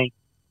I'm saying,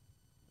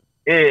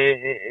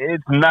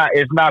 it's not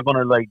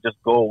gonna like just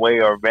go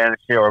away or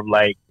vanish or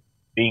like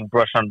being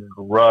brushed under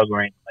the rug or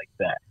anything like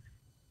that.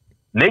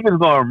 Niggas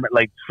gonna,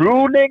 like,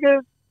 true niggas,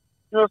 you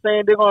know what I'm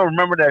saying, they're gonna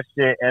remember that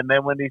shit, and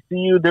then when they see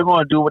you, they're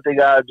gonna do what they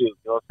gotta do. You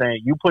know what I'm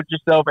saying? You put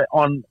yourself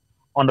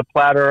on the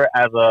platter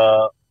as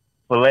a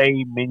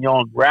filet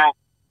mignon wrap.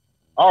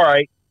 All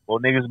right, well,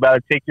 niggas about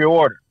to take your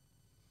order.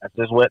 That's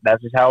just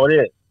how it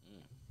is.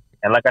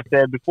 And like I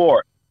said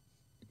before,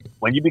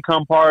 when you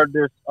become part of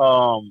this,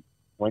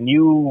 when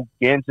you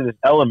get into this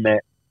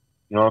element,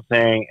 you know what I'm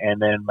saying,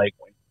 and then like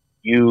when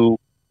you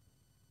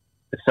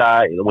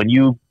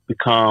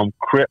become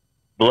Crip,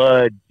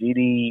 Blood,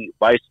 GD,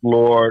 Vice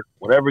Lord,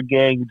 whatever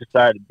gang you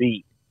decide to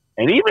be.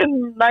 And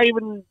even not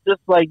even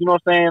just like, you know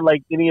what I'm saying,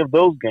 like any of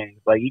those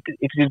gangs. Like it could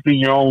just be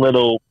your own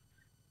little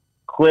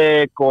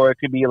clique, or it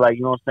could be like,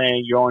 you know what I'm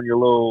saying, you're on your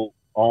little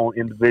own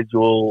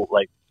individual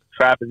like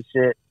trap and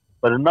shit.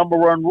 But the number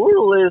one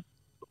rule is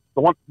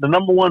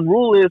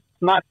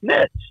not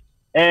snitch.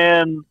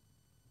 And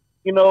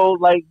you know,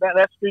 like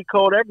that's street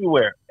code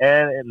everywhere.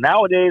 And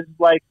nowadays,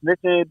 like,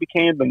 snitching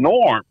became the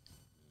norm,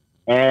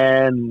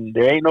 and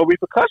there ain't no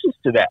repercussions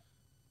to that.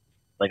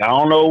 Like, I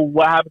don't know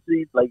what happened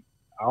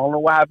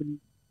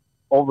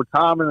over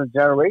time in the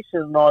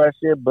generation and all that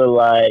shit, but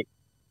like,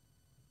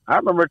 I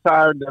remember a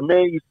time the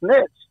man you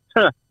snitched,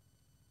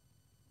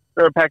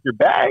 better pack your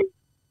bag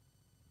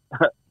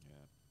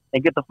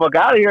and get the fuck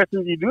out of here as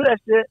soon as you do that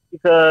shit,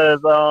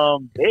 because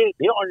they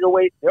on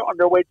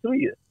their way to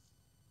you.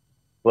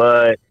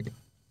 But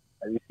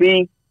as you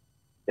see,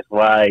 it's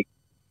like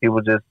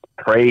people just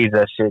praise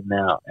that shit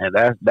now, and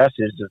that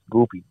shit's just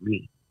goofy to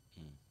me.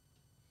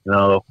 You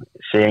know,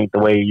 shit ain't the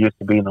way it used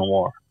to be no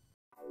more.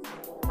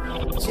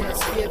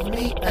 Just give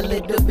me a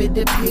little bit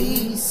of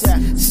peace,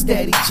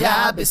 steady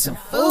job and some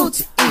food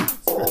to eat.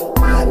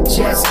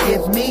 Just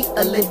give me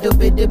a little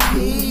bit of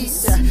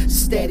peace,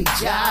 steady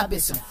job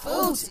and some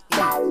food to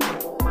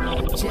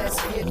eat. Just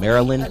give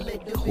Maryland me a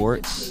little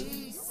courts bit of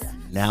peace.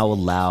 now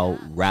allow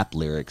rap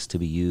lyrics to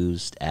be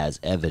used as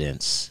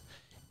evidence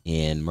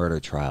in murder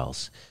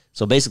trials.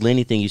 So basically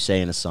anything you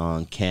say in a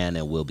song can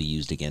and will be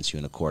used against you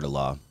in a court of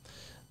law.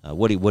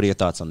 What are your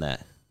thoughts on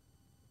that?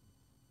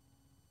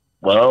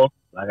 Well,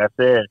 like I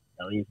said,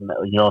 at least, you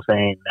know what I'm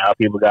saying, now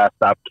people got to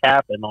stop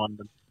capping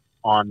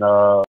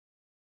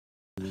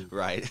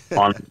Right.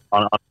 on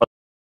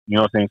you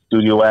know what I'm saying,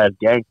 studio ass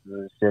gangsters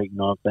and shit, you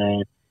know what I'm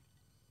saying?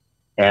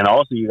 And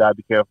also you gotta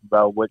be careful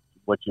about what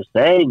you're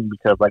saying,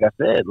 because like I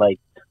said, like,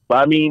 but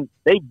I mean,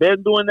 they've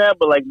been doing that,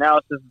 but like now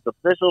since it's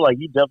official, like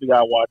you definitely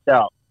gotta watch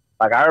out.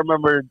 Like I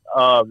remember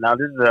now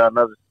this is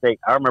another state.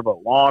 I remember a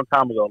long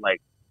time ago,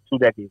 like 2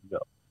 decades ago.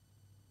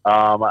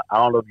 I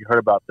don't know if you heard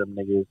about them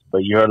niggas,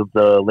 but you heard of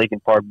the Lincoln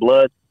Park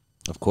Bloods?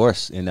 Of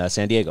course, in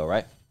San Diego,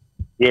 right?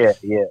 Yeah,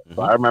 yeah. Mm-hmm.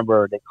 So I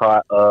remember they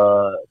caught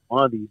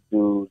one of these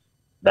dudes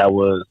that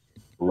was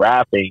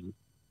rapping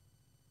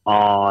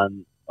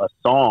on a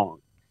song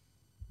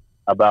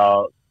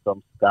about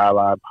some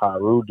Skyline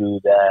Piru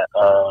dude that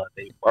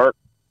they murked.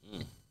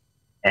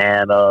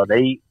 And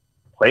they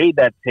played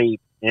that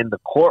tape in the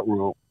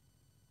courtroom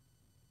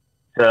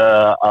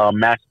to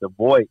match the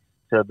voice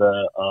to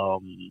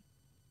the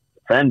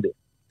defendant.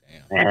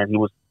 Damn. And he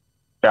was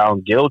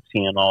found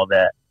guilty and all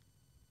that.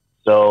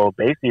 So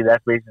basically,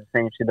 that's basically the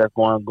same shit that's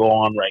going to go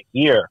on right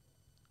here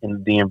in the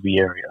DMV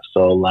area.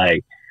 So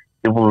like,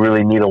 people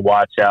really need to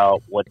watch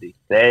out what they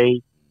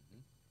say,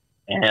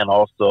 and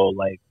also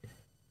like,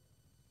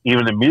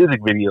 even the music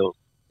videos,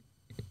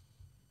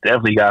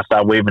 definitely gotta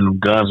stop waving them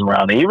guns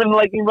around. Even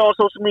on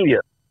social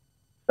media,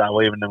 stop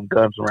waving them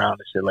guns around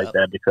and shit like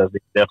that, because they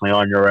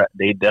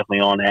definitely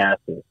on asses.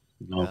 You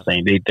know what I'm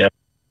saying? They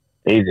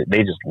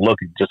just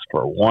looking just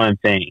for one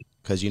thing.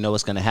 Because you know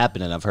what's going to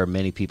happen, and I've heard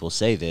many people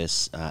say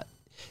this.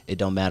 It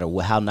don't matter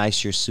how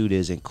nice your suit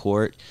is in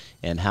court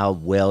and how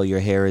well your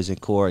hair is in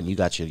court, and you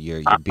got your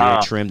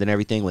beard trimmed and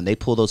everything. When they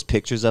pull those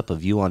pictures up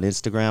of you on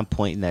Instagram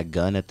pointing that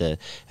gun at the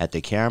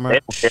camera,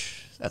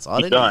 that's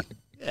all they need.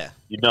 Yeah,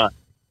 you're done.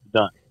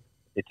 You're done.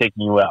 They're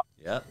taking you out.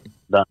 Yep.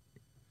 Done.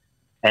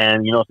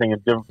 And you know what I'm saying,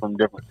 it's different from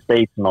different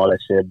states and all that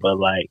shit, but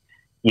like,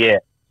 yeah,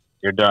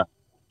 you're done.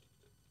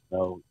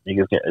 So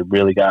niggas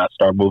really gotta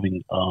start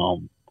moving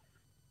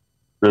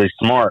really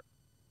smart,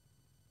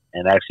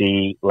 and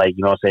actually, like,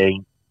 you know what I'm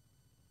saying,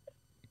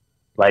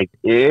 like,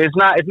 it's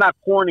not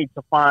corny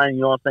to find,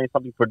 you know what I'm saying,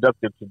 something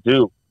productive to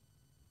do,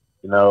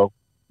 you know,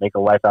 make a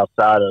life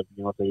outside of,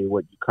 you know what I'm saying,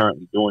 what you're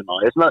currently doing.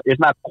 It's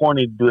not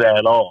corny to do that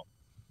at all,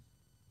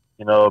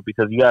 you know,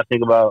 because you gotta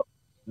think about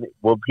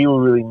what people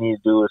really need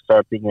to do is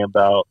start thinking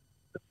about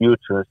the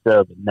future instead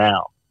of the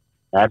now.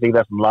 And I think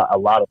that's a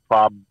lot of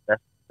problems.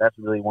 That's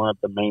really one of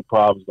the main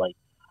problems. Like,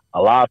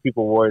 a lot of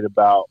people worried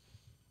about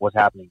what's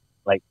happening,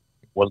 like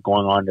what's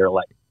going on in their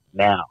life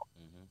now,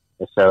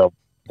 instead of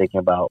thinking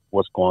about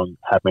what's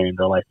happening in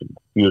their life in the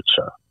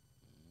future.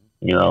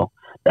 You know,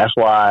 that's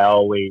why I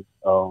always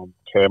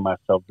carry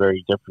myself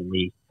very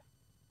differently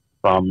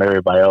from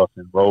everybody else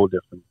and roll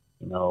different.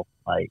 You know,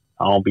 like,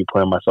 I don't be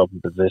putting myself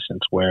in positions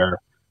where,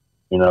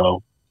 you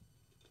know,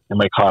 it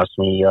might cost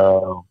me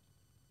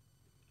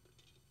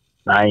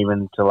not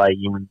even to like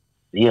even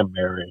see a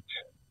marriage.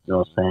 You know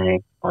what I'm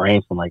saying, or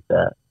anything like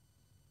that.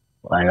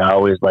 Like, I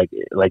always like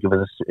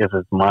if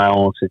it's my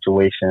own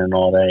situation and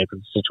all that, if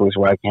it's a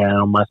situation where I can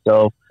handle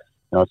myself,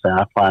 you know what I'm saying,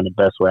 I find the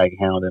best way I can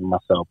handle it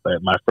myself.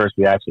 But my first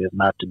reaction is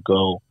not to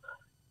go,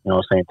 you know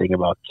what I'm saying, thinking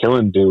about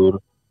killing dude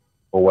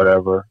or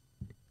whatever.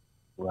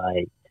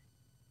 Like,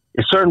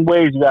 in certain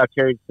ways you gotta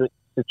carry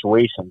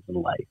situations in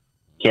life.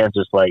 You can't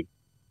just like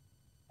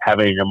have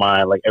it in your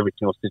mind like every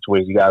single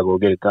situation you gotta go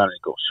get a gun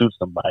and go shoot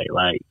somebody.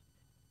 Like,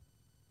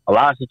 a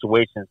lot of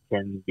situations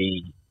can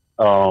be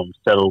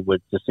settled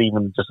with just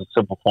a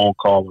simple phone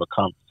call or a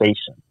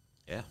conversation.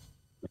 Yeah.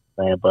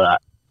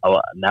 But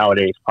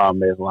nowadays,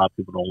 problem is a lot of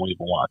people don't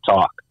even want to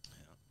talk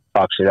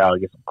shit out,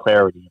 and get some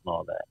clarity and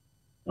all that.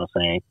 You know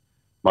what I'm saying?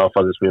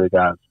 Motherfuckers really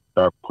got to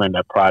start putting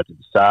that pride to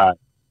the side.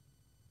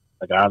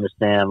 Like, I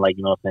understand, like,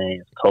 you know what I'm saying,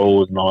 it's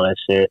codes and all that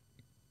shit,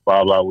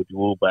 blah, blah, with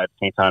you, but at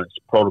the same time, it's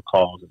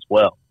protocols as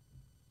well.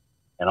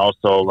 And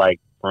also, like,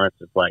 for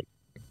instance, like,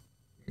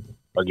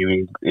 I'll give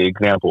you an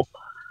example.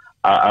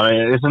 I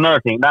mean, it's another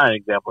thing, not an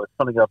example. It's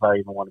something else I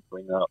even want to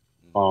bring up.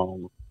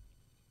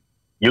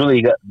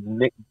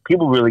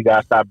 People really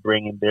got to stop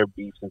bringing their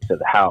beefs into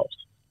the house.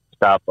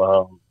 Stop, you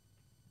know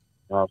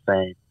what I'm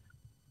saying?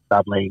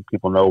 Stop letting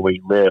people know where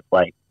you live.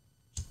 Like,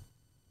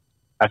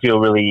 I feel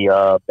really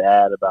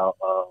bad about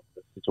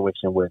the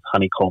situation with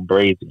Honeycomb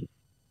Brazy.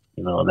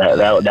 You know,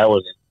 that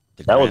was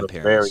a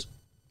very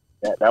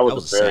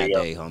sad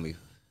day, homie.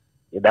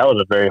 That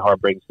was a very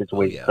heartbreaking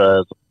situation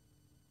because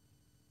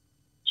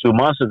 2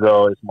 months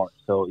ago, it's March.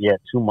 So yeah,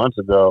 2 months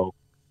ago,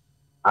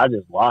 I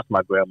just lost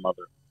my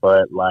grandmother.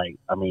 But like,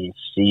 I mean,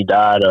 she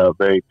died a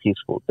very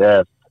peaceful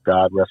death.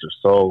 God rest her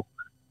soul.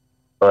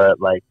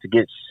 But like, to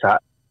get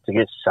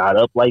shot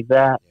up like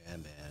that, yeah,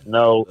 man.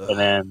 no. And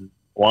then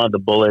one of the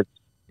bullets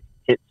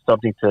hit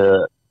something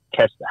to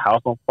catch the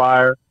house on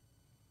fire.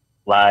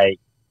 Like,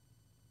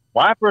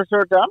 when I first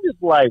heard that, I'm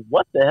just like,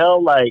 what the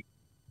hell? Like,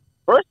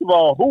 first of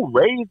all, who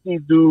raised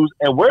these dudes,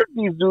 and where did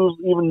these dudes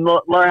even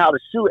learn how to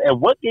shoot? And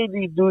what gave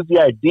these dudes the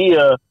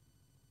idea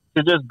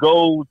to just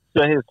go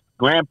to his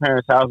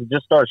grandparents' house and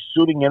just start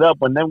shooting it up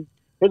when then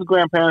his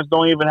grandparents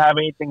don't even have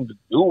anything to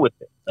do with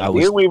it? Like,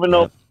 they don't even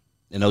know.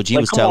 And OG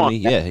was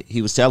telling me,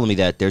 he was telling me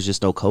that there's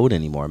just no code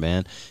anymore,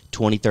 man.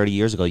 20, 30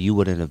 years ago, you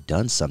wouldn't have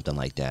done something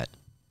like that.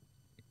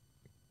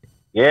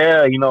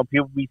 Yeah,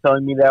 people be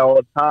telling me that all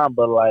the time,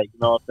 but, like, you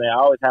know what I'm saying? I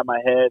always have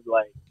my head,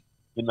 like,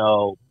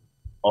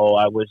 oh,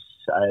 I wish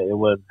it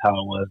was how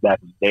it was back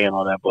in the day and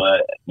all that,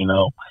 but,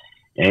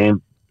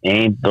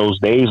 ain't those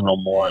days no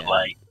more. Yeah.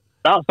 Like,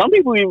 some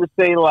people even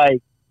say,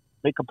 like,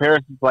 make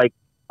comparisons, like,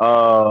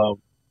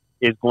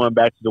 it's going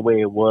back to the way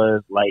it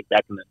was, like,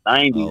 back in the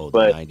 90s. Oh,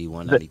 but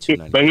 91, 92,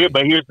 93.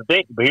 But here's the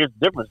thing. But here's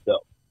the difference,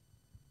 though.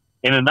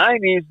 In the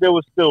 90s, there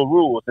was still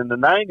rules. In the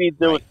 90s,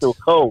 there was still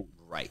code.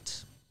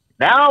 Right.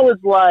 Now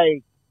it's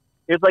like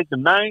the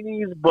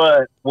 90s,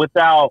 but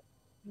without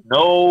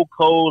no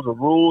codes or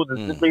rules.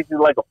 It's just basically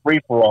like a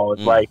free-for-all.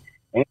 It's like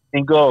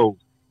anything goes.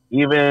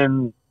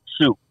 Even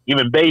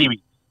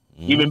babies.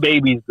 Even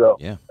babies go.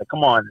 Yeah. Like,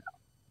 come on now.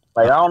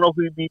 Like, I don't know if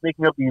we'd be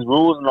making up these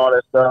rules and all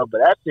that stuff, but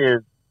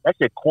that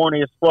shit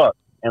corny as fuck.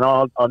 And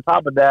on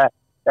top of that,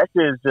 that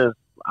shit is just,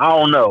 I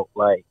don't know.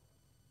 Like,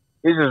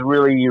 it's just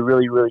really,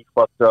 really, really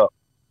fucked up.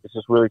 It's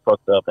just really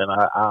fucked up, and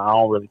I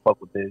don't really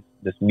fuck with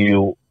this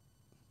new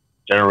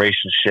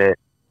generation shit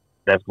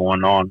that's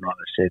going on and all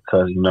that shit.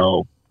 Because,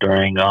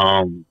 during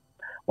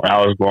when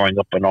I was growing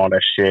up and all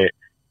that shit,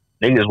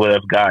 niggas would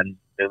have gotten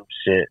them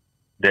shit,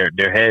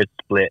 their heads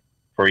split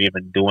for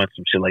even doing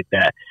some shit like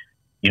that.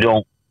 You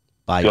don't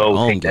by your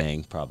own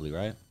gang, probably,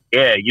 right?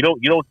 Yeah, you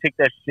don't take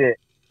that shit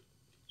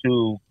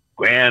to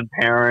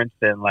grandparents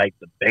and, like,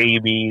 the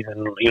babies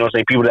and,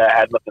 people that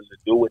had nothing to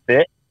do with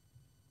it.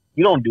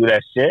 You don't do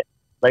that shit.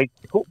 Like,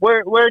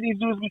 where are these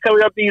dudes be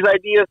coming up these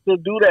ideas to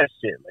do that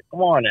shit? Like,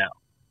 come on now.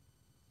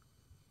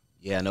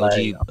 Yeah, and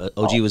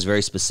OG was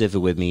very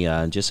specific with me.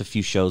 Just a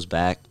few shows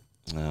back,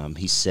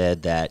 he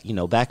said that,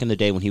 back in the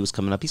day when he was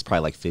coming up, he's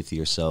probably like 50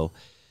 or so.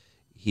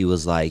 He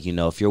was like,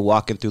 if you're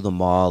walking through the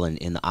mall and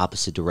in the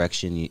opposite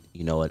direction,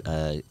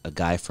 a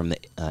guy from the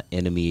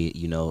enemy,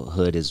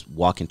 hood is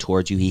walking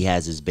towards you. He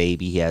has his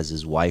baby, he has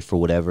his wife or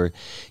whatever.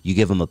 You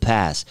give him a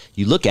pass.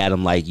 You look at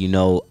him like,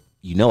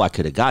 I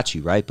could have got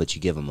you, right? But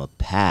you give him a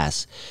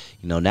pass.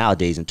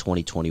 Nowadays in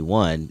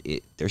 2021,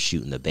 they're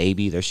shooting the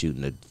baby, they're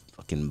shooting the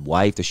fucking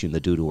wife, they're shooting the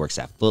dude who works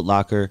at Foot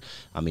Locker.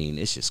 I mean,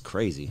 it's just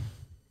crazy.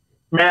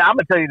 Man, I'm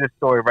gonna tell you this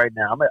story right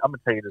now. I'm gonna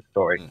tell you this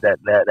story that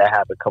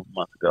happened a couple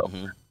months ago.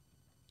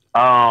 So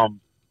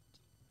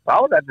I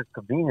was at this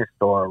convenience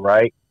store,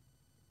 right?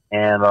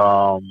 And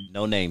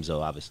no names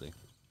though, obviously.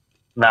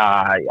 Nah,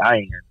 I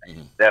ain't gonna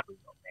name. Definitely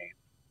no names.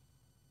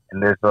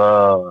 And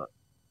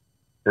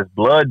this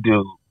blood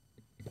dude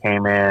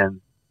came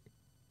in,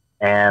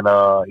 and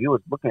he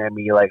was looking at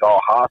me like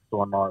all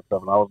hostile and all that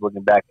stuff, and I was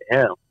looking back at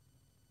him.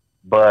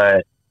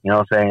 But you know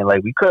what I'm saying?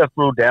 Like, we could have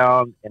threw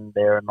down in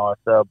there and all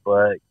that stuff,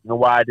 but you know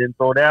why I didn't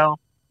throw down?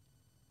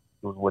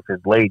 It was with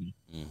his lady.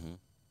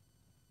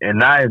 And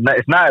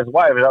it's not his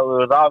wife. It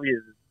was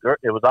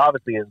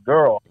obviously his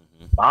girl.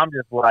 But I'm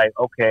just like,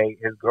 okay,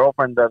 his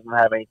girlfriend doesn't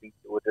have anything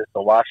to do with this,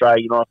 so why should I,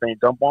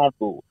 jump on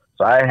fool?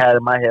 So I had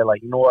in my head,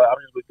 like, you know what,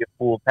 I'm just gonna get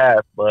full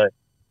pass, but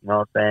you know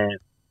what I'm saying?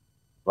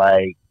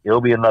 Like,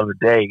 it'll be another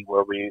day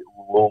where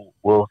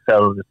we'll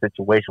settle the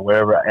situation,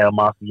 wherever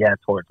animosity you had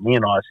towards me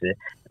and all that shit.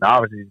 And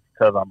obviously it's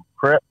because I'm a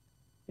Crip,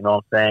 you know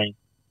what I'm saying?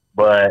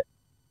 But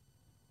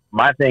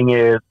my thing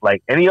is,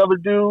 like, any other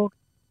dude,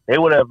 they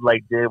would have,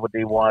 like, did what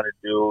they wanted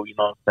to do, you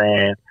know what I'm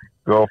saying?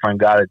 Girlfriend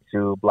got it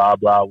too, blah,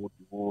 blah,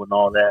 woo, and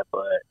all that.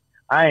 But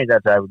I ain't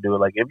that type of dude.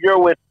 Like, if you're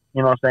with,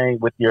 you know what I'm saying,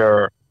 with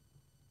your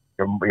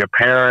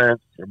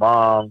parents, your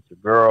moms, your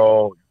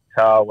girl, your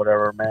child,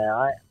 whatever,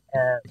 man,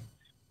 that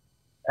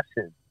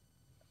shit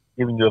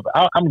giving you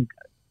I'm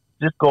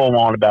just going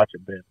on about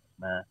your business,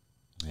 man.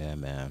 Yeah,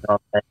 man. You know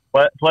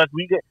what I'm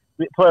saying?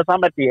 Plus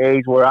I'm at the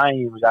age where I ain't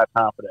even got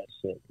time for that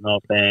shit. You know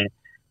what I'm saying?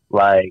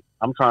 Like,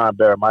 I'm trying to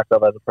better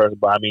myself as a person,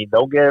 but I mean,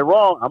 don't get it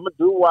wrong. I'm gonna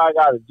do what I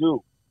gotta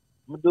do.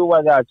 I'm gonna do what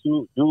I gotta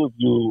do if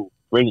you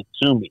bring it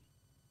to me.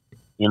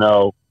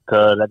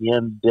 Because at the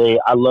end of the day,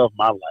 I love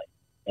my life,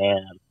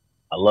 and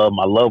I love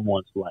my loved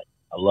ones' life.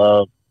 I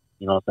love,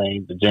 you know what I'm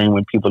saying, the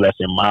genuine people that's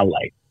in my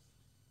life.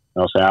 You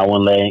know what I'm saying? I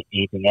wouldn't let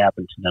anything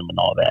happen to them and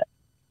all that.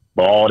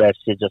 But all that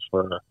shit just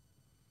for,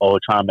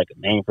 trying to make a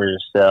name for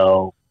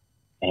yourself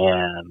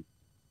and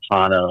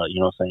trying to, you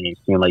know what I'm saying,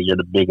 seem like you're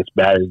the biggest,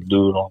 baddest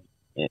dude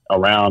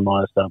around and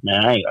all that stuff,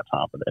 man, I ain't got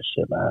time for that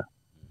shit, man.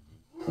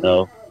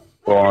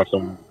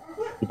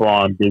 People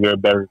are on bigger,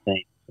 better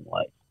things in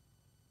life.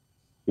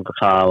 People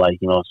trying to, like,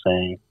 you know what I'm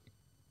saying,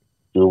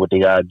 do what they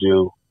gotta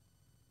do,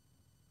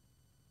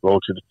 roll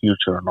to the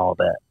future and all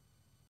that.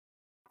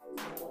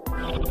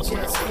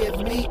 Just give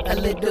me a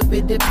little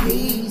bit of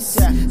peace,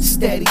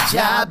 steady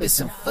job and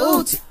some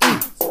food to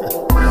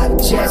eat.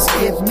 Just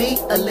give me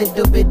a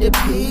little bit of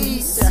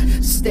peace,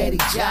 steady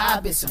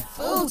job and some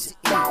food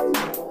to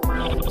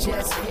eat.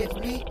 Just give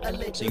me a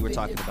little. So you were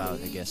talking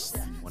about, I guess,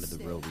 one of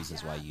the real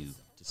reasons why you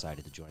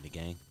decided to join the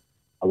gang.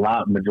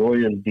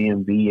 Majority of the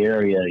DMV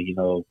area, you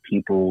know,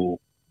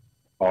 people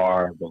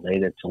are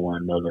related to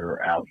one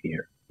another out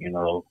here. You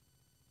know,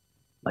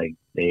 like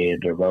their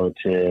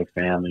relative,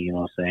 family. You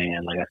know what I'm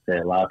saying? Like I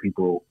said, a lot of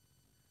people,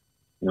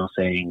 you know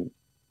what I'm saying,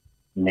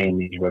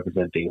 mainly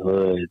represent their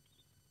hoods.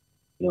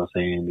 You know what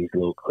I'm saying? These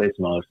little cliques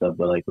and all that stuff.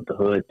 But like with the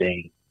hood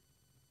thing,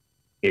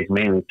 it's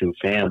mainly through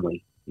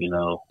family. You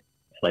know,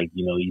 like,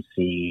 you know, you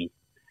see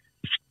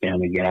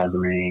family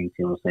gatherings.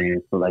 You know what I'm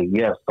saying? So like,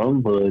 you have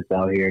some hoods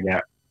out here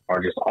that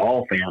are just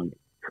all family.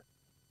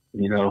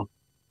 You know,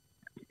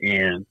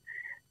 and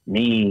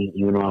me,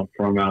 even though I'm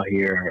from out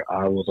here,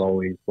 I was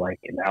always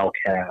like an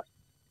outcast.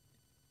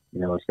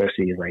 You know,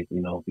 especially like,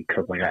 you know,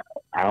 because like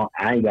I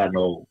ain't got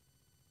no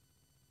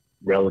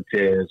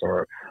relatives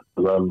or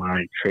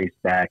bloodline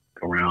traced back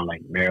around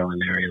like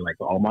Maryland area. Like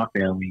all my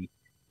family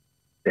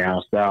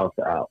down south,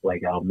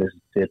 like out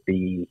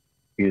Mississippi,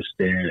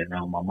 Houston, and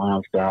on my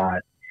mom's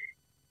side,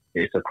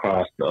 it's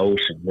across the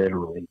ocean,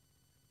 literally.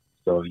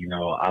 So, you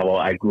know,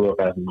 I grew up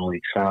as an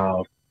only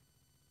child,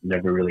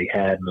 never really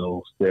had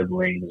no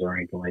siblings or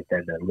anything like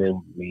that that lived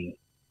with me.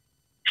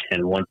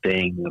 And one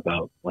thing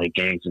about like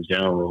gangs in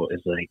general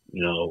is like,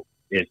 you know,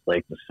 it's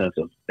like the sense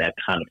of that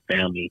kind of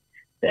family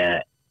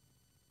that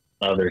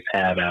others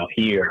have out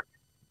here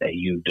that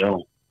you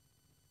don't,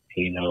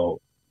 you know.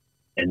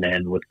 And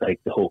then with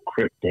like the whole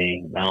Crip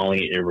thing, not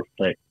only it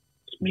reflects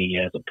me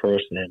as a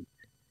person,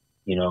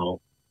 you know,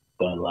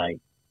 but like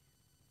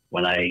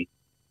when I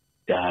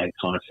got in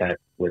contact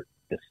with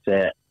the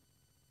set,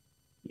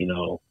 you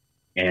know,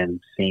 and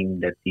seeing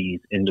that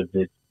these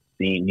individuals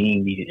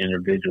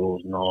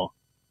and all,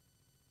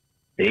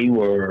 they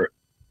were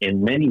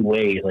in many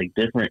ways like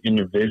different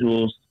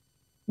individuals,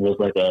 was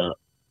like a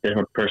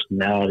different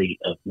personality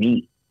of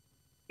me,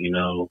 you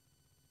know.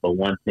 But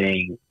one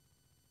thing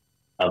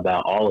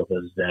about all of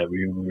us is that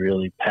we're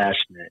really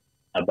passionate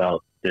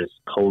about this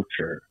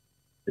culture,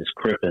 this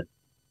Crippin',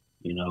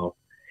 you know.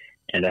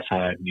 And that's how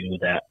I knew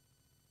that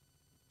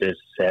this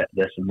set,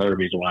 that's another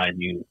reason why I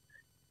knew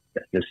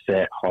that this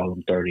set,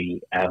 Harlem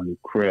 30 Avenue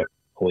Crip,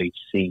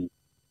 OHAC,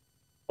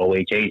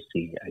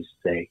 I should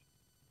say.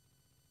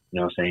 You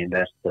know what I'm saying?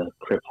 That's the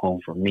Crip home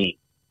for me.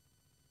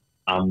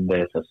 I'm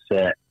with a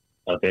set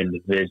of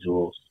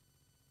individuals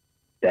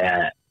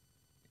that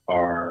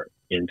are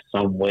in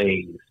some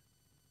ways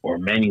or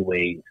many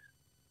ways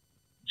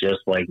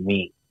just like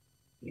me,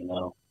 you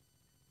know.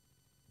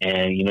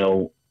 And, you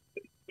know,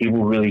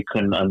 people really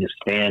couldn't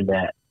understand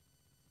that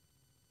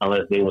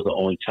unless they was the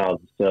only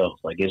child themselves.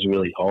 Like, it's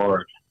really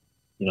hard,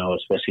 you know,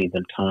 especially in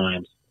them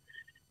times,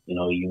 you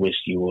know, you wish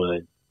you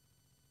would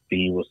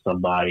be with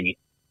somebody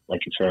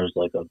like in terms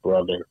of like a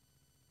brother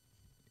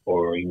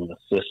or even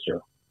a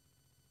sister,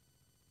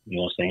 you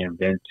know what I'm saying,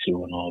 vent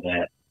to and all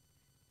that.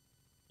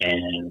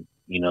 And,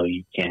 you know,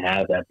 you can't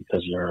have that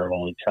because you're an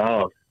only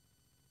child.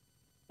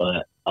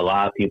 But a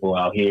lot of people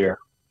out here,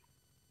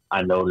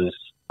 I notice,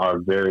 are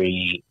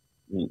very,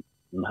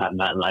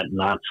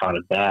 not trying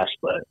to bash,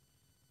 but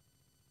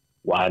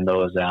what I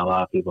know is that a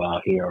lot of people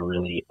out here are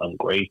really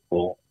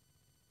ungrateful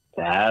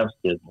to have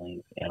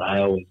siblings. And I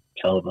always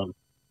tell them,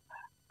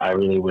 I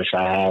really wish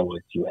I had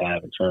what you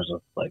have in terms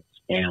of like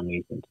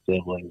families and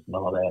siblings and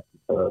all that,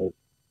 because,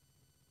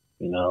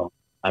 you know,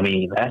 I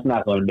mean, that's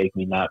not going to make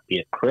me not be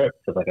a Crip,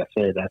 because like I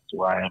said, that's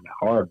where I am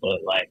at heart.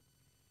 But like,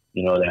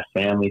 you know, that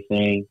family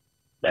thing,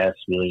 that's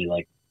really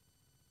like,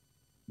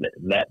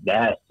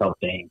 that's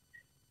something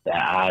that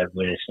I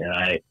wish, and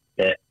I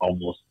bet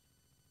almost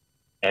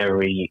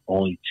every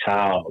only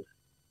child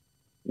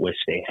wish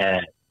they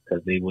had,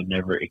 because they would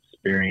never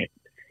experience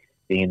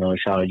being an only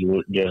child. You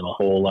would get a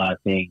whole lot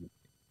of things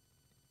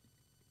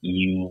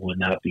you would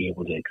not be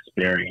able to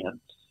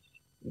experience,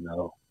 you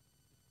know,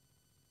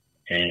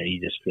 and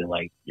you just feel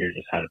like you're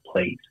just out of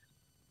place.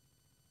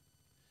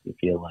 You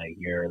feel like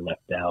you're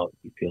left out.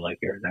 You feel like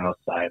you're an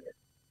outsider.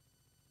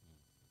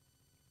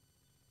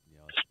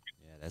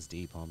 Yeah, that's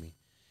deep, homie.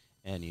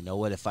 And you know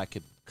what? If I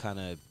could kind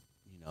of,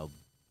 you know,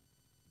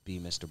 be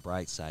Mr.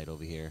 Brightside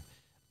over here,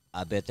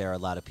 I bet there are a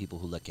lot of people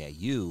who look at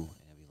you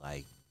and be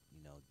like,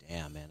 you know,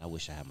 damn, man, I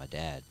wish I had my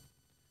dad.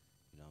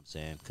 You know what I'm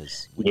saying?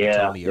 Because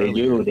yeah, they earlier,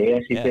 do. They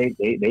actually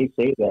say they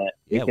say that.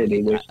 They say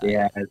they wish they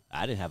had.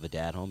 I didn't have a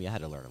dad, homie. I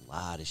had to learn a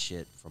lot of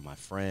shit from my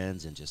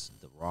friends and just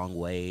the wrong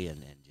way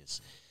and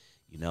just,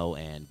 you know,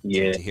 and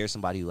to hear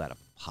somebody who had a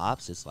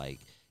pops, it's like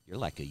you're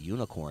like a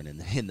unicorn in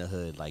the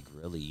hood, like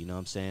really, you know what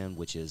I'm saying?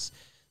 Which is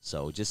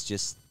so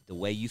just the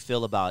way you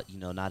feel about, you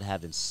know, not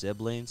having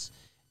siblings,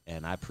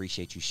 and I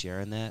appreciate you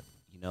sharing that.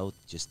 You know,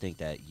 just think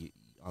that you,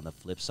 on the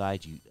flip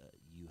side, you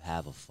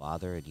have a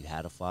father and you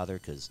had a father,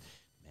 because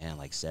man,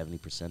 like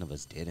 70% of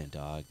us didn't,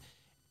 dog.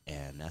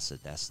 And that's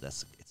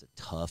it's a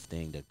tough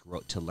thing to grow,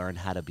 to learn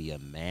how to be a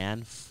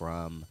man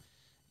from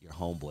your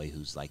homeboy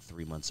who's like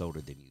 3 months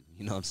older than you.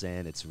 You know what I'm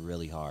saying? It's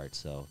really hard.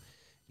 So,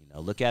 you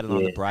know, look at it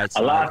on the bright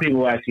side. A lot of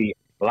people actually,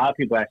 a lot of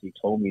people actually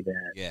told me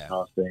that. Yeah. You know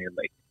what I'm saying?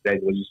 Like,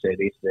 exactly what you said.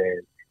 They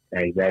said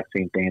the exact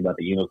same thing about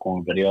the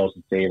unicorn, but they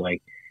also say,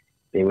 like,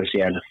 they wish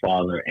they had a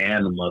father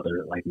and a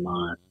mother like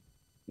mine,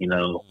 you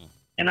know.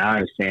 And I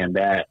understand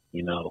that,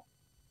 you know.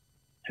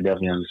 I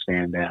definitely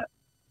understand that.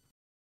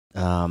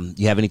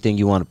 You have anything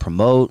you want to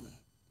promote?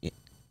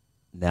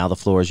 Now the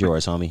floor is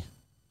yours, homie.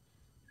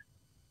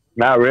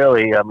 Not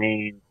really. I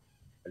mean,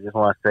 I just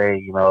want to say,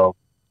 you know,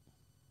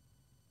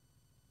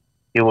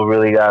 people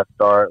really got to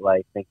start,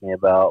 like, thinking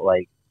about,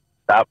 like,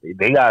 stop.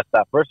 They got to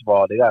stop. First of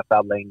all, they got to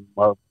stop letting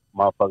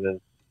motherfuckers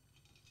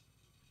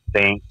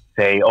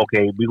say,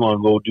 okay, we're going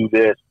to go do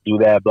this, do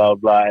that, blah,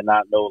 blah, and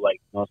not know,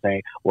 like, you know what I'm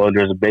saying? Well,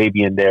 there's a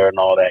baby in there and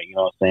all that, you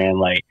know what I'm saying?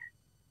 Like,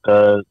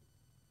 because,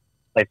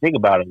 like, think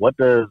about it. What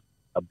does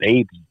a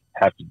baby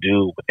have to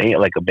do with,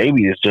 like, a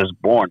baby is just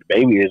born. The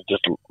baby is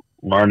just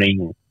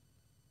learning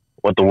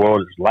what the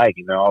world is like,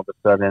 and then all of a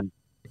sudden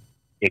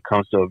it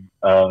comes to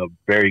a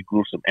very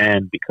gruesome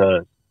end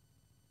because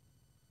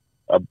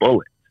a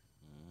bullet.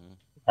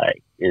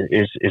 Like,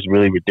 it's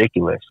really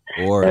ridiculous.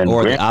 Or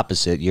the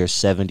opposite. You're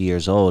 70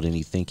 years old and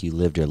you think you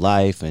lived your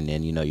life, and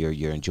you know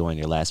you're enjoying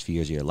your last few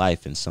years of your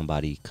life, and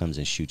somebody comes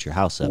and shoots your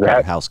house up, and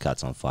your house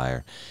catches on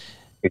fire.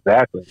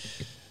 Exactly.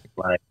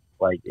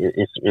 Like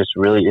it's a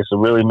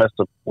really messed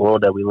up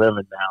world that we live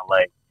in now.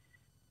 Like,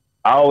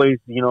 I always,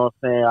 you know what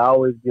I'm saying, I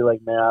always be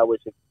like, man, I wish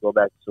it could go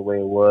back to the way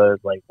it was,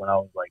 like, when I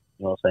was, like,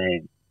 you know what I'm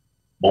saying,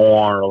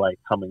 born or, like,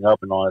 coming up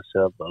and all that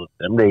stuff. But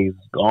them days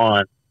is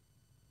gone,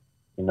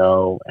 you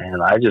know.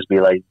 And I just be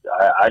like,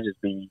 I just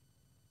be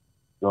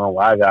doing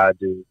what I gotta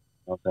do, you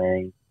know what I'm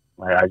saying.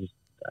 Like,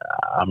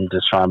 I'm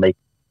just trying to make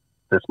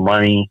this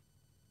money,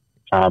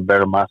 trying to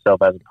better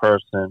myself as a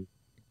person,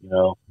 you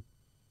know,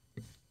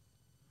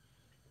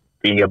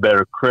 be a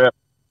better Crip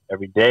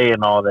every day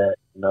and all that,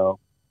 you know.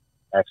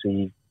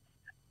 Actually,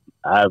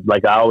 I've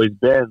always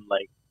been,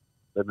 like,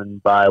 living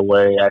by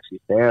what it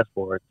actually stands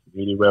for,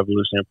 community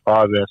revolution and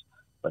progress.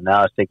 But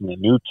now it's taking a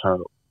new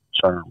term,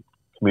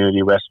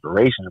 community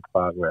restoration and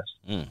progress.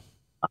 I'm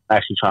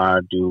actually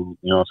trying to do,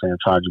 you know what I'm saying, I'm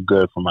trying to do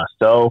good for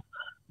myself,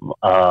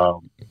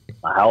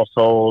 my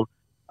household.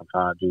 I'm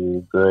trying to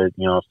do good,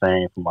 you know what I'm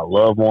saying, for my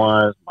loved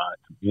ones, my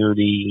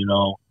community, you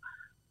know.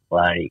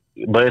 Like,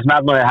 but it's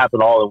not going to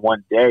happen all in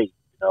one day,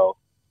 you know.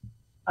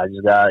 I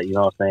just got, you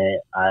know what I'm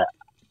saying,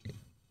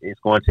 it's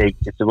going to take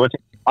a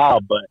while,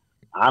 but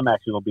I'm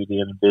actually going to be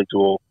the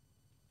individual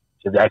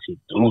to actually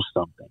do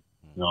something.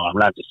 You know, I'm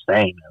not just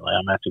saying it. Like,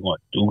 I'm actually going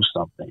to do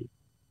something. You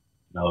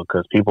know,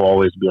 because people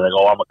always be like,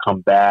 oh, I'm going to come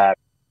back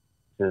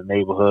to the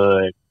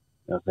neighborhood,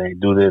 you know what I'm saying,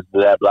 do this,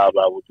 do that, blah,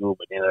 blah, we'll do,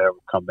 but they never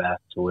come back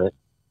to it.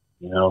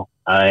 You know,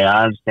 I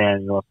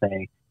understand, you know what I'm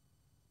saying,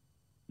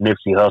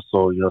 Nipsey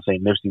Hussle, you know what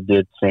I'm saying, Nipsey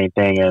did the same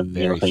thing, and,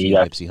 you know what I'm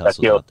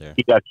saying,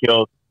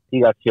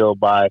 he got killed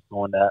by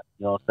someone that,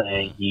 you know what I'm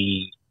saying,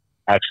 he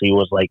actually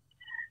was, like,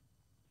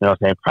 you know what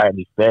I'm saying,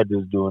 privately fed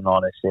this dude and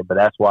all that shit. But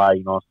that's why,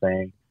 you know what I'm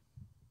saying,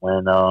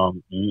 when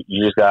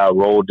you just gotta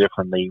roll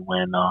differently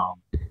when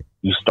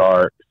you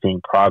start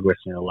seeing progress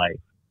in your life.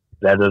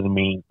 That doesn't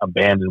mean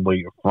abandon where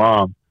you're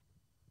from,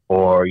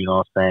 or, you know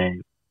what I'm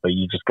saying, but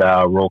you just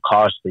gotta roll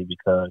cautiously,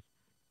 because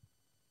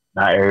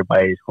not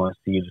everybody is going to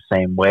see you the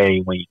same way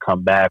when you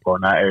come back, or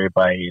not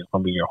everybody is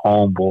going to be your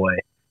homeboy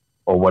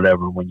or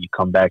whatever when you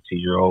come back to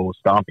your old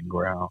stomping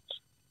grounds.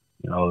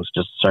 You know, it's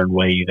just a certain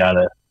way you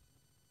gotta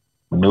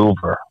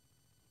maneuver.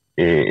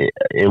 It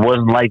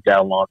wasn't like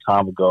that a long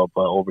time ago,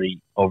 but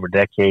over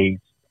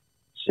decades,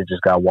 shit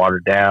just got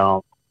watered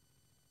down.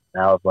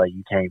 Now it's like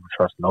you can't even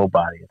trust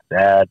nobody. It's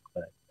sad,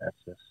 but that's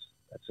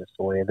just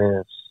the way it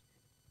is.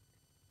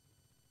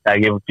 Can I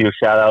give a few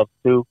shout outs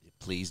too?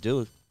 Please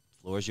do. The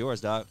floor is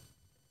yours, dog.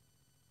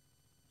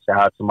 Shout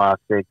out to my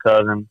sick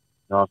cousin. You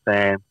know what I'm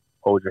saying?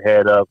 Hold your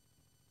head up.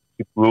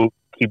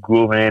 Keep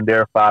grooving in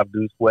there, 5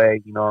 Deuce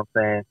Way. You know what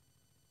I'm saying?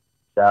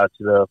 Shout out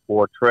to the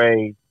 4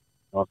 Trades.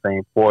 You know what I'm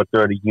saying?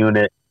 430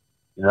 unit.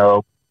 You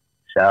know,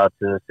 shout out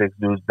to the 6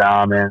 Deuce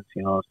Diamonds.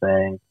 You know what I'm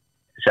saying?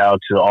 Shout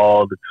out to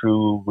all the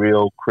true,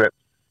 real Crips,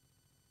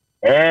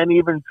 and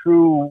even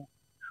true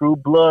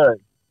blood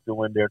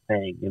doing their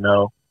thing. You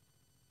know,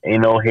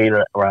 ain't no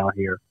hater around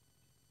here.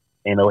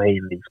 Ain't no hate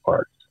in these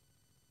parts.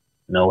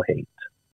 No hate.